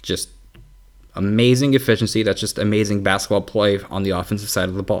just amazing efficiency. That's just amazing basketball play on the offensive side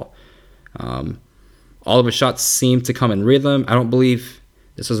of the ball. All of his shots seem to come in rhythm. I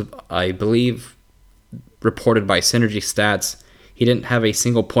believe, reported by Synergy Stats, he didn't have a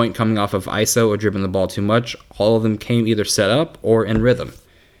single point coming off of ISO or dribbling the ball too much. All of them came either set up or in rhythm.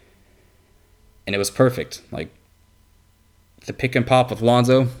 And it was perfect. Like, the pick and pop with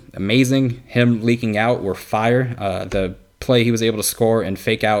Lonzo, amazing. Him leaking out were fire. The play he was able to score and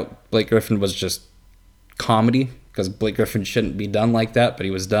fake out Blake Griffin was just comedy, because Blake Griffin shouldn't be done like that, but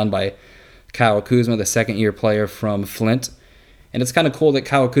he was done by Kyle Kuzma, the second-year player from Flint. And it's kind of cool that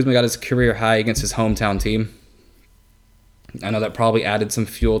Kyle Kuzma got his career high against his hometown team. I know that probably added some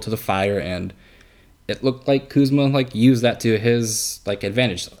fuel to the fire, and it looked like Kuzma used that to his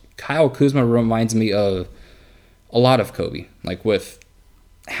advantage. Kyle Kuzma reminds me of a lot of Kobe, with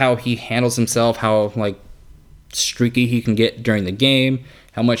how he handles himself, how streaky he can get during the game,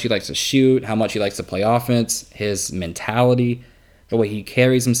 how much he likes to shoot, how much he likes to play offense, his mentality, the way he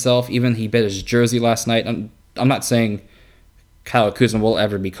carries himself. Even he bit his jersey last night. I'm not saying Kyle Kuzma will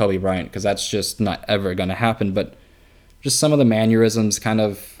ever be Kobe Bryant, because that's just not ever going to happen, but just some of the mannerisms, kind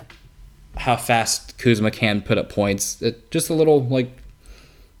of how fast Kuzma can put up points. Just a little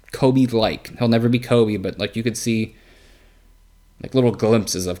Kobe-like. He'll never be Kobe, but you could see like little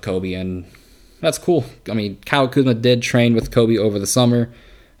glimpses of Kobe, and that's cool. I mean, Kyle Kuzma did train with Kobe over the summer.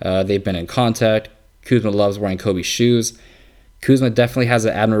 They've been in contact. Kuzma loves wearing Kobe shoes. Kuzma definitely has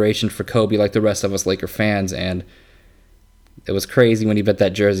an admiration for Kobe like the rest of us Laker fans, and it was crazy when he bit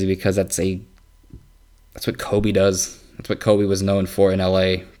that jersey because that's what Kobe does. That's what Kobe was known for in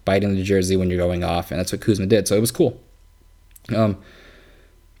LA, biting the jersey when you're going off, and that's what Kuzma did, so it was cool.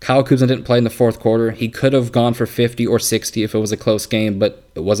 Kyle Kuzma didn't play in the fourth quarter. He could have gone for 50 or 60 if it was a close game, but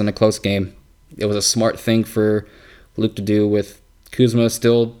it wasn't a close game. It was a smart thing for Luke to do with Kuzma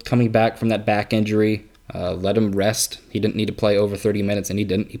still coming back from that back injury. Let him rest. He didn't need to play over 30 minutes, and he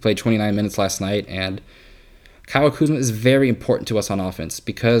didn't. He played 29 minutes last night, and Kyle Kuzma is very important to us on offense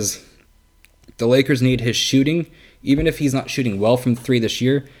because the Lakers need his shooting. Even if he's not shooting well from three this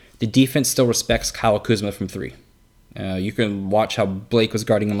year, the defense still respects Kyle Kuzma from three. You can watch how Blake was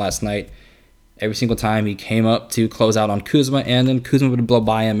guarding him last night. Every single time he came up to close out on Kuzma, and then Kuzma would blow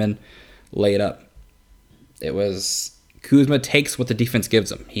by him and lay it up. Kuzma takes what the defense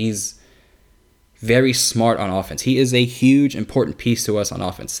gives him. He's very smart on offense. He is a huge, important piece to us on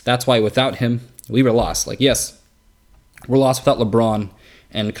offense. That's why without him, we were lost. Yes, we're lost without LeBron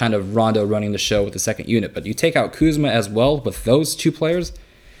and kind of Rondo running the show with the second unit. But you take out Kuzma as well with those two players,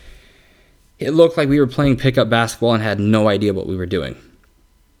 it looked like we were playing pickup basketball and had no idea what we were doing.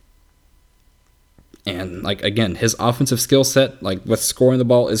 And, again, his offensive skill set, with scoring the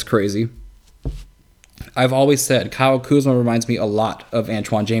ball, is crazy. I've always said Kyle Kuzma reminds me a lot of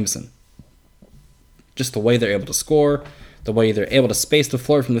Antoine Jameson. Just the way they're able to score, the way they're able to space the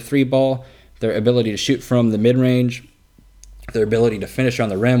floor from the three ball, their ability to shoot from the mid-range, their ability to finish on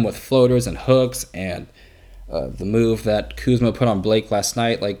the rim with floaters and hooks, and the move that Kuzma put on Blake last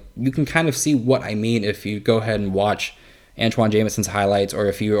night. You can kind of see what I mean if you go ahead and watch Antoine Jameson's highlights, or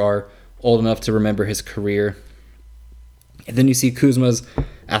if you are old enough to remember his career. And then you see Kuzma's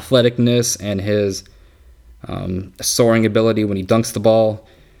athleticness and his soaring ability when he dunks the ball.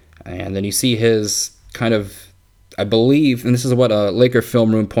 And then you see his kind of, I believe, and this is what Laker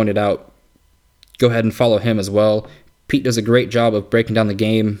Film Room pointed out, go ahead and follow him as well. Pete does a great job of breaking down the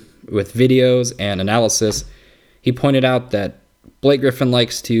game with videos and analysis. He pointed out that Blake Griffin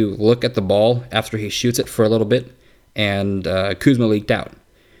likes to look at the ball after he shoots it for a little bit, and Kuzma leaked out.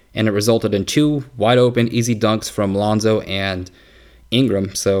 And it resulted in two wide open, easy dunks from Lonzo and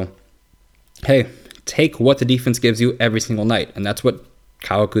Ingram. So, hey, take what the defense gives you every single night, and that's what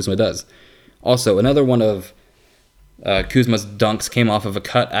Kyle Kuzma does. Also, another one of Kuzma's dunks came off of a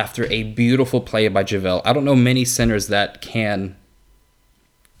cut after a beautiful play by JaVale. I don't know many centers that can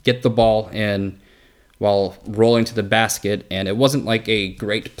get the ball in while rolling to the basket, and it wasn't a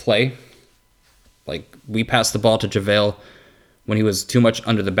great play. We passed the ball to JaVale when he was too much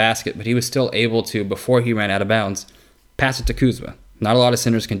under the basket, but he was still able to, before he ran out of bounds, pass it to Kuzma. Not a lot of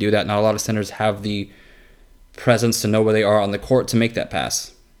centers can do that. Not a lot of centers have the presence to know where they are on the court to make that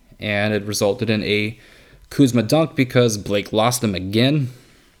pass. And it resulted in a Kuzma dunk because Blake lost him again.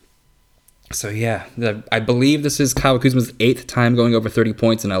 So yeah, I believe this is Kyle Kuzma's 8th time going over 30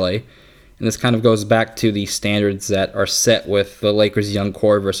 points in LA. And this kind of goes back to the standards that are set with the Lakers' young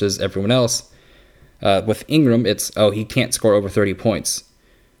core versus everyone else. With Ingram, it's, he can't score over 30 points.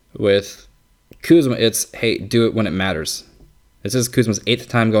 With Kuzma, it's, hey, do it when it matters. This is Kuzma's 8th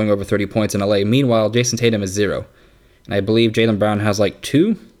time going over 30 points in LA. Meanwhile, Jason Tatum is 0. And I believe Jaylen Brown has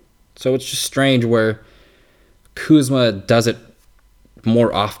 2. So it's just strange where Kuzma does it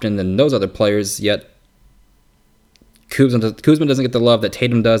more often than those other players, yet Kuzma doesn't get the love that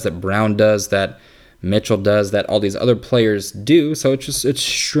Tatum does, that Brown does, that Mitchell does, that all these other players do. So it's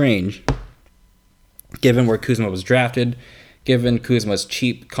strange, given where Kuzma was drafted, given Kuzma's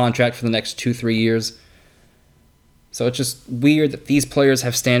cheap contract for the next 2-3 years. So it's just weird that these players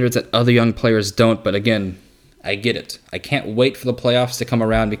have standards that other young players don't. But again, I get it. I can't wait for the playoffs to come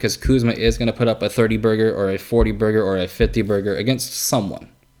around because Kuzma is going to put up a 30-burger or a 40-burger or a 50-burger against someone.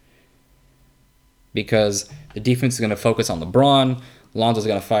 Because the defense is going to focus on LeBron. Lonzo's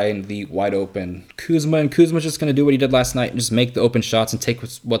going to find the wide-open Kuzma. And Kuzma's just going to do what he did last night and just make the open shots and take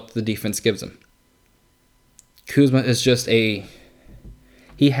what the defense gives him. Kuzma is just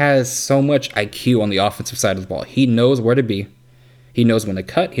he has so much IQ on the offensive side of the ball. He knows where to be. He knows when to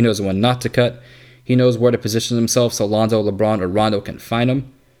cut. He knows when not to cut. He knows where to position himself so Lonzo, LeBron, or Rondo can find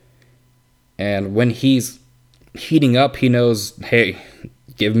him. And when he's heating up, he knows, hey,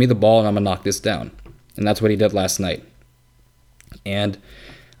 give me the ball and I'm going to knock this down. And that's what he did last night. And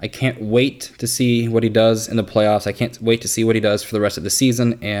I can't wait to see what he does in the playoffs. I can't wait to see what he does for the rest of the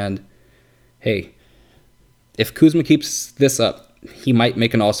season. And, hey, if Kuzma keeps this up, he might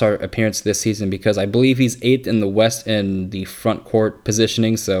make an all-star appearance this season because I believe he's 8th in the West in the front court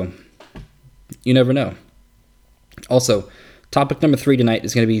positioning, so you never know. Also, topic number 3 tonight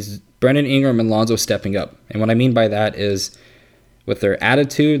is going to be Brandon Ingram and Lonzo stepping up. And what I mean by that is with their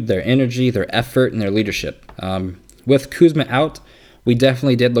attitude, their energy, their effort, and their leadership. With Kuzma out, we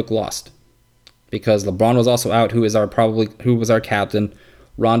definitely did look lost because LeBron was also out, who was our captain.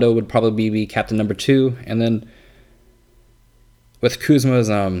 Rondo would probably be captain number 2, and then with Kuzma's,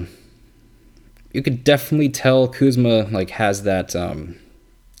 you could definitely tell Kuzma has that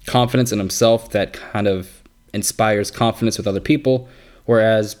confidence in himself that kind of inspires confidence with other people,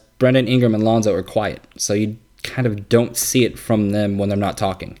 whereas Brandon Ingram and Lonzo are quiet, so you kind of don't see it from them when they're not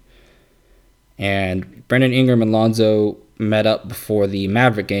talking. And Brandon Ingram and Lonzo met up before the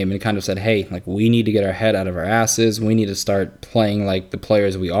Maverick game and kind of said, hey, we need to get our head out of our asses. We need to start playing like the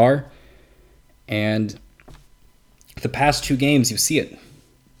players we are. And the past 2 games, you see it.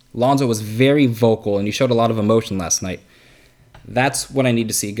 Lonzo was very vocal, and he showed a lot of emotion last night. That's what I need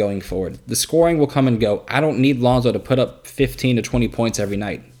to see going forward. The scoring will come and go. I don't need Lonzo to put up 15 to 20 points every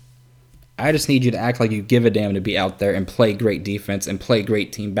night. I just need you to act like you give a damn to be out there and play great defense and play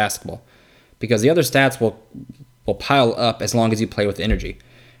great team basketball. Because the other stats will pile up as long as you play with energy.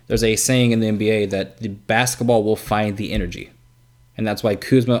 There's a saying in the NBA that the basketball will find the energy. And that's why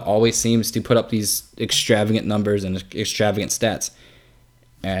Kuzma always seems to put up these extravagant numbers and extravagant stats.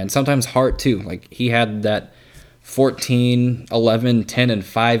 And sometimes Hart too. He had that 14, 11, 10, and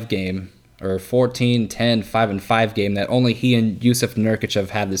 5 game, or 14, 10, 5, and 5 game that only he and Yusuf Nurkic have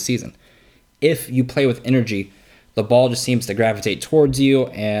had this season. If you play with energy, the ball just seems to gravitate towards you,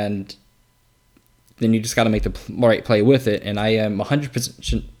 and then you just got to make the right play with it. And I am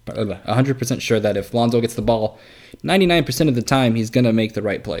 100% sure that if Lonzo gets the ball, 99% of the time he's going to make the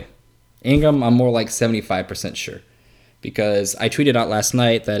right play. Ingram, I'm more like 75% sure. Because I tweeted out last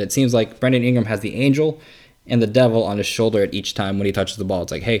night that it seems like Brandon Ingram has the angel and the devil on his shoulder at each time when he touches the ball.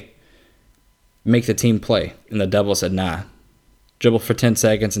 It's like, hey, make the team play. And the devil said, nah, dribble for 10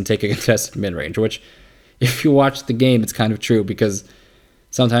 seconds and take a contested mid-range, which if you watch the game, it's kind of true because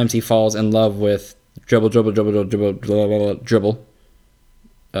sometimes he falls in love with dribble, get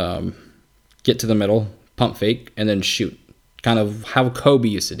to the middle, pump fake, and then shoot. Kind of how Kobe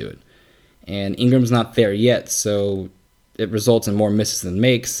used to do it. And Ingram's not there yet, so it results in more misses than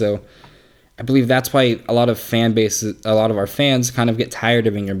makes. So I believe that's why a lot of our fans kind of get tired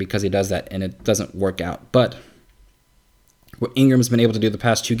of Ingram because he does that, and it doesn't work out. But what Ingram's been able to do the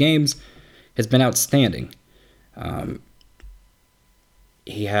past 2 games has been outstanding.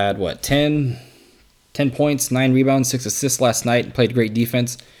 He had, 10 points, 9 rebounds, 6 assists last night, and played great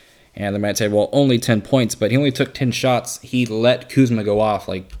defense. And they might say, well, only 10 points, but he only took 10 shots. He let Kuzma go off.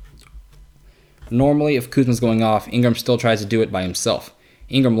 Normally, if Kuzma's going off, Ingram still tries to do it by himself.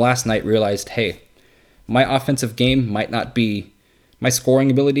 Ingram last night realized, hey, my offensive game might not be, my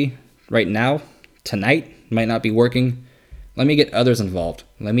scoring ability right now, tonight, might not be working. Let me get others involved.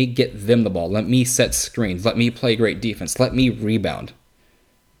 Let me get them the ball. Let me set screens. Let me play great defense. Let me rebound.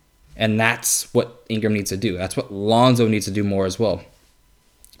 And that's what Ingram needs to do. That's what Lonzo needs to do more as well.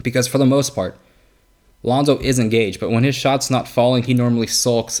 Because for the most part, Lonzo is engaged, but when his shot's not falling, he normally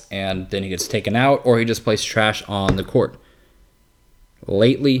sulks and then he gets taken out or he just plays trash on the court.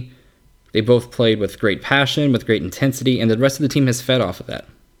 Lately, they both played with great passion, with great intensity, and the rest of the team has fed off of that.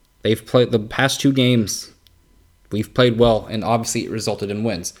 They've played the past 2 games, we've played well, and obviously it resulted in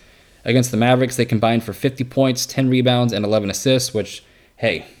wins. Against the Mavericks, they combined for 50 points, 10 rebounds, and 11 assists, which,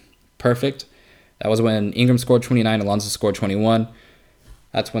 hey, perfect. That was when Ingram scored 29 and Lonzo scored 21.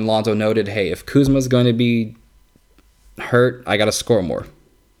 That's when Lonzo noted, hey, if Kuzma's going to be hurt, I got to score more.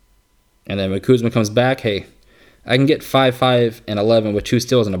 And then when Kuzma comes back, hey, I can get 5, 5, and 11 with 2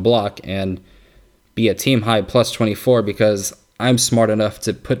 steals and a block and be a team high plus 24 because I'm smart enough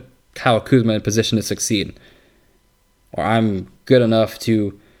to put Kyle Kuzma in position to succeed. Or I'm good enough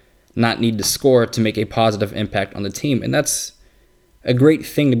to not need to score to make a positive impact on the team. And that's a great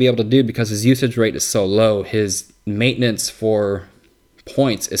thing to be able to do because his usage rate is so low. His maintenance for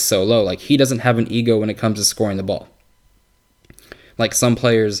points is so low. He doesn't have an ego when it comes to scoring the ball. Some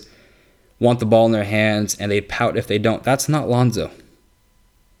players want the ball in their hands and they pout if they don't. That's not Lonzo.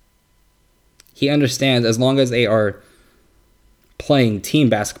 He understands as long as they are playing team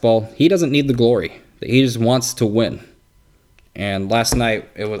basketball, he doesn't need the glory. He just wants to win. And last night,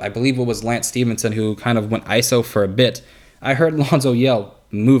 I believe it was Lance Stevenson who kind of went ISO for a bit. I heard Lonzo yell,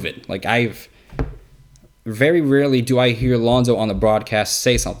 move it. Very rarely do I hear Lonzo on the broadcast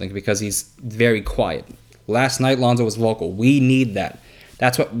say something because he's very quiet. Last night, Lonzo was vocal. We need that.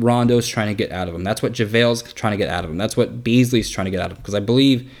 That's what Rondo's trying to get out of him. That's what JaVale's trying to get out of him. That's what Beasley's trying to get out of him. Because I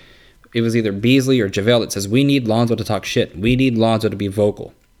believe it was either Beasley or JaVale that says, we need Lonzo to talk shit. We need Lonzo to be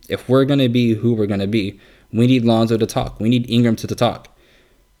vocal. If we're going to be who we're going to be, we need Lonzo to talk. We need Ingram to talk.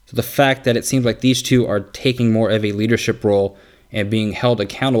 So the fact that it seems like these two are taking more of a leadership role and being held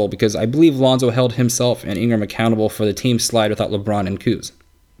accountable, because I believe Lonzo held himself and Ingram accountable for the team slide without LeBron and Kuz.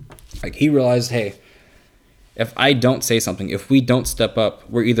 Like, he realized, hey, if I don't say something, if we don't step up,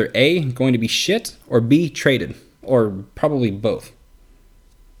 we're either A, going to be shit, or B, traded, or probably both.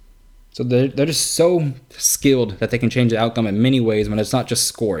 So they're just so skilled that they can change the outcome in many ways when it's not just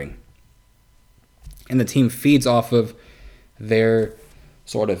scoring. And the team feeds off of their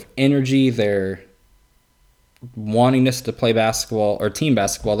sort of energy, their wantingness to play basketball or team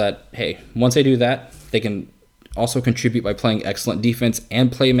basketball, that, hey, once they do that, they can also contribute by playing excellent defense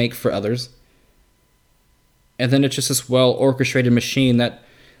and play make for others. And then it's just this well-orchestrated machine that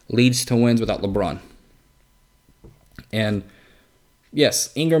leads to wins without LeBron. And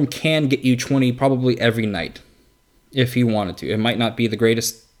yes, Ingram can get you 20 probably every night if he wanted to. It might not be the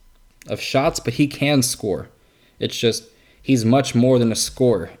greatest of shots, but he can score. It's just he's much more than a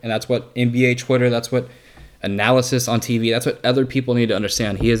scorer. And that's what NBA Twitter, that's what analysis on TV, that's what other people need to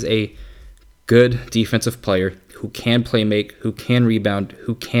understand. He is a good defensive player who can play make, who can rebound,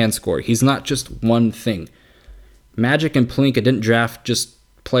 who can score. He's not just one thing. Magic and Pelinka didn't draft just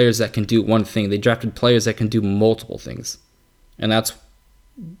players that can do one thing. They drafted players that can do multiple things. And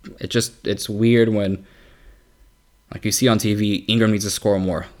it's weird when, like you see on TV, Ingram needs to score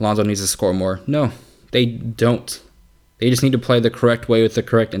more, Lonzo needs to score more. No, they don't. They just need to play the correct way with the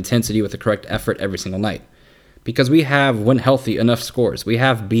correct intensity, with the correct effort every single night. Because we have, when healthy, enough scores. We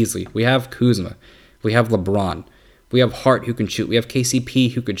have Beasley. We have Kuzma. We have LeBron. We have Hart who can shoot. We have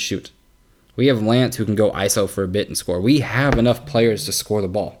KCP who could shoot. We have Lance who can go ISO for a bit and score. We have enough players to score the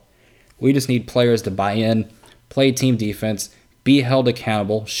ball. We just need players to buy in, play team defense, be held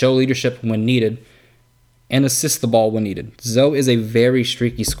accountable, show leadership when needed, and assist the ball when needed. Zoe is a very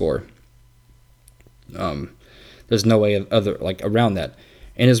streaky scorer. There's no way around that.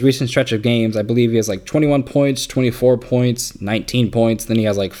 In his recent stretch of games, I believe he has 21 points, 24 points, 19 points. Then he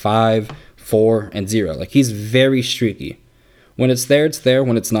has 5, 4, and 0. He's very streaky. When it's there, it's there.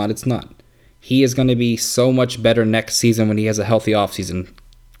 When it's not, it's not. He is going to be so much better next season when he has a healthy offseason.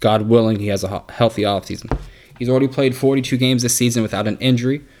 God willing, he has a healthy offseason. He's already played 42 games this season without an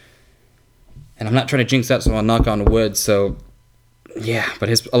injury. And I'm not trying to jinx that, so I'll knock on wood. So, yeah, but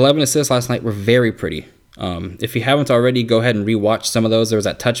his 11 assists last night were very pretty. If you haven't already, go ahead and rewatch some of those. There was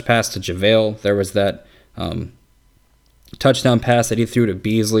that touch pass to JaVale. There was that touchdown pass that he threw to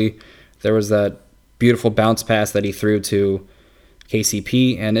Beasley. There was that beautiful bounce pass that he threw to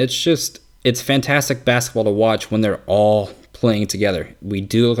KCP. And it's fantastic basketball to watch when they're all playing together. We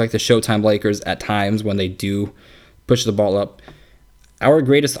do look like the Showtime Lakers at times when they do push the ball up. Our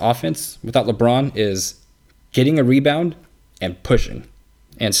greatest offense without LeBron is getting a rebound and pushing,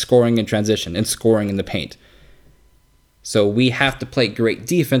 and scoring in transition, and scoring in the paint. So we have to play great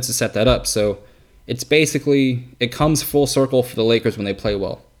defense to set that up. So it comes full circle for the Lakers when they play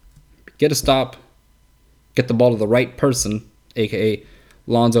well. Get a stop, get the ball to the right person, aka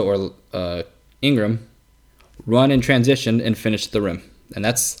Lonzo or Ingram, run in transition and finish the rim. And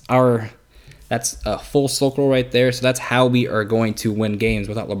that's a full circle right there. So that's how we are going to win games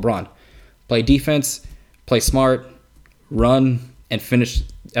without LeBron. Play defense, play smart, run, and finish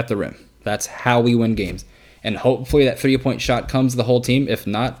at the rim. That's how we win games. And hopefully that 3-point shot comes to the whole team. If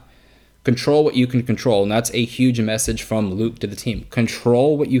not, control what you can control. And that's a huge message from Luke to the team.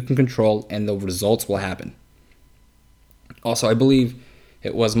 Control what you can control, and the results will happen. Also, I believe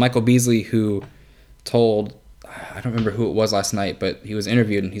it was Michael Beasley who told, I don't remember who it was last night, but he was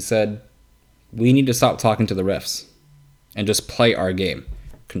interviewed and he said, we need to stop talking to the refs and just play our game.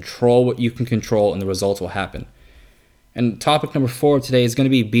 Control what you can control, and the results will happen. And topic number 4 today is going to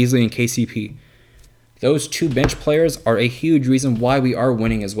be Beasley and KCP. Those two bench players are a huge reason why we are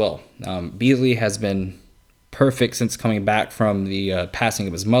winning as well. Beasley has been perfect since coming back from the passing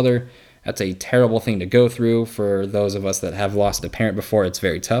of his mother. That's a terrible thing to go through for those of us that have lost a parent before. It's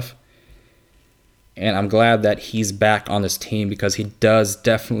very tough. And I'm glad that he's back on this team because he does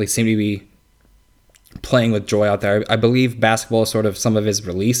definitely seem to be playing with joy out there. I believe basketball is sort of some of his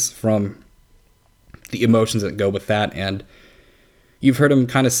release from the emotions that go with that. And you've heard him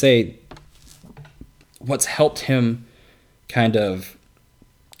kind of say what's helped him kind of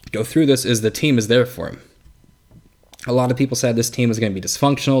go through this is the team is there for him. A lot of people said this team was going to be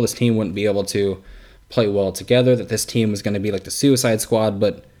dysfunctional, this team wouldn't be able to play well together, that this team was going to be like the Suicide Squad,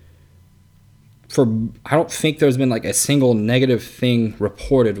 but I don't think there's been like a single negative thing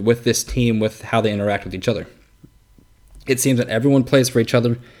reported with this team with how they interact with each other. It seems that everyone plays for each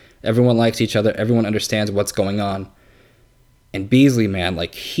other, everyone likes each other, everyone understands what's going on. And Beasley, man,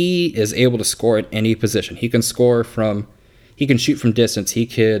 like he is able to score at any position. He can shoot from distance, he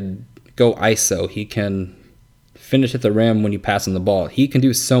could go ISO, he can finish at the rim when you pass him the ball. He can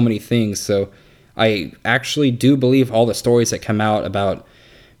do so many things. So I actually do believe all the stories that come out about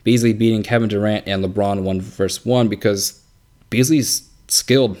Beasley beating Kevin Durant and LeBron 1v1 because Beasley's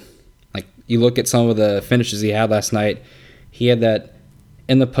skilled. Like you look at some of the finishes he had last night, he had that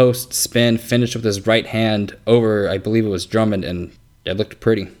in the post spin finish with his right hand over, I believe it was Drummond, and it looked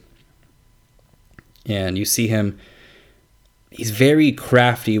pretty. And you see him, he's very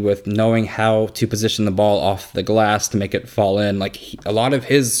crafty with knowing how to position the ball off the glass to make it fall in. Like a lot of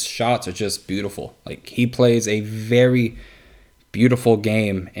his shots are just beautiful. Like he plays a very beautiful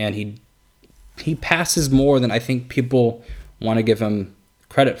game, and he passes more than I think people want to give him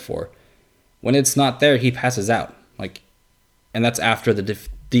credit for. When it's not there, he passes out. And that's after the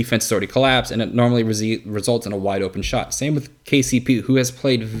defense has already collapsed, and it normally results in a wide open shot. Same with KCP, who has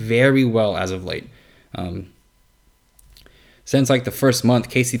played very well as of late. Since like the first month,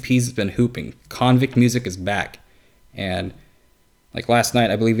 KCP's been hooping. Convict music is back. And like last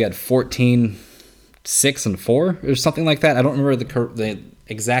night, I believe he had 14, 6, and 4 or something like that. I don't remember the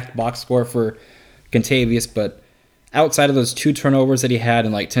exact box score for Kentavious, but outside of those 2 turnovers that he had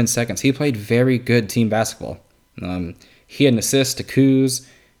in like 10 seconds, he played very good team basketball. He had an assist to Kuz.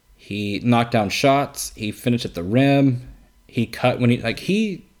 He knocked down shots. He finished at the rim. He cut when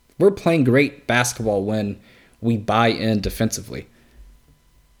we're playing great basketball when we buy in defensively.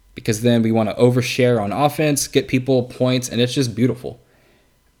 Because then we want to overshare on offense, get people points, and it's just beautiful.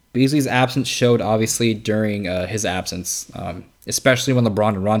 Beasley's absence showed obviously during his absence, especially when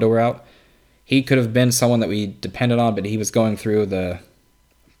LeBron and Rondo were out. He could have been someone that we depended on, but he was going through the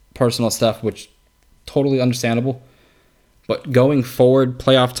personal stuff, which totally understandable. But going forward,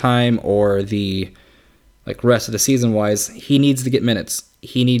 playoff time or the rest of the season wise, he needs to get minutes.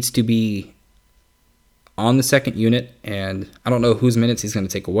 He needs to be on the second unit, and I don't know whose minutes he's going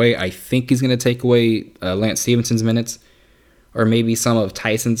to take away. I think he's going to take away Lance Stevenson's minutes, or maybe some of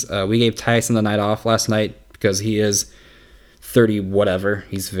Tyson's. We gave Tyson the night off last night because he is 30 whatever.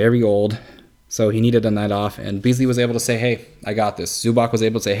 He's very old, so he needed a night off, and Beasley was able to say, hey, I got this. Zubac was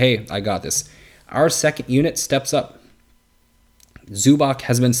able to say, hey, I got this. Our second unit steps up. Zubac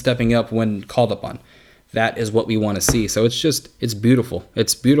has been stepping up when called upon. That is what we want to see. So it's beautiful.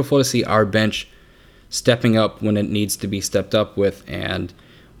 It's beautiful to see our bench stepping up when it needs to be stepped up with. And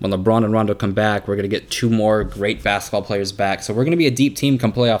when LeBron and Rondo come back, we're going to get 2 more great basketball players back. So we're going to be a deep team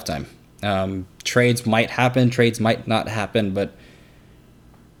come playoff time. Trades might happen. Trades might not happen. But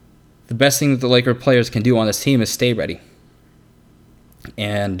the best thing that the Laker players can do on this team is stay ready.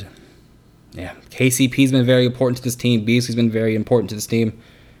 And yeah, KCP's been very important to this team. Beasley's been very important to this team.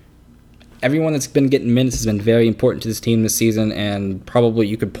 Everyone that's been getting minutes has been very important to this team this season, and probably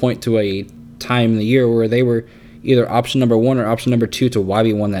you could point to a time in the year where they were either option number 1 or option number 2 to why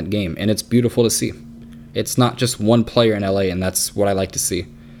we won that game, and it's beautiful to see. It's not just one player in LA, and that's what I like to see.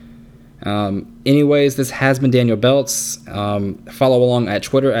 Anyways, this has been Daniel Belts. Follow along at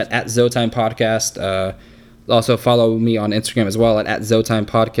Twitter at Zotime Podcast. Also follow me on Instagram as well at Zotime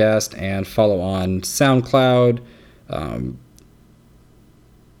Podcast, and follow on SoundCloud,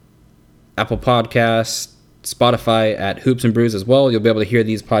 Apple Podcasts, Spotify at Hoops and Brews as well. You'll be able to hear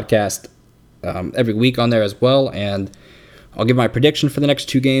these podcasts every week on there as well. And I'll give my prediction for the next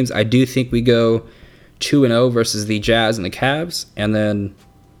 2 games. I do think we go 2-0 versus the Jazz and the Cavs, and then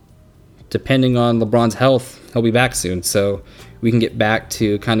depending on LeBron's health, he'll be back soon. So we can get back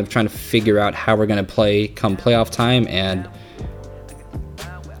to kind of trying to figure out how we're going to play come playoff time. And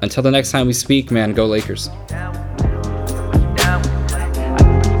until the next time we speak, man, go Lakers.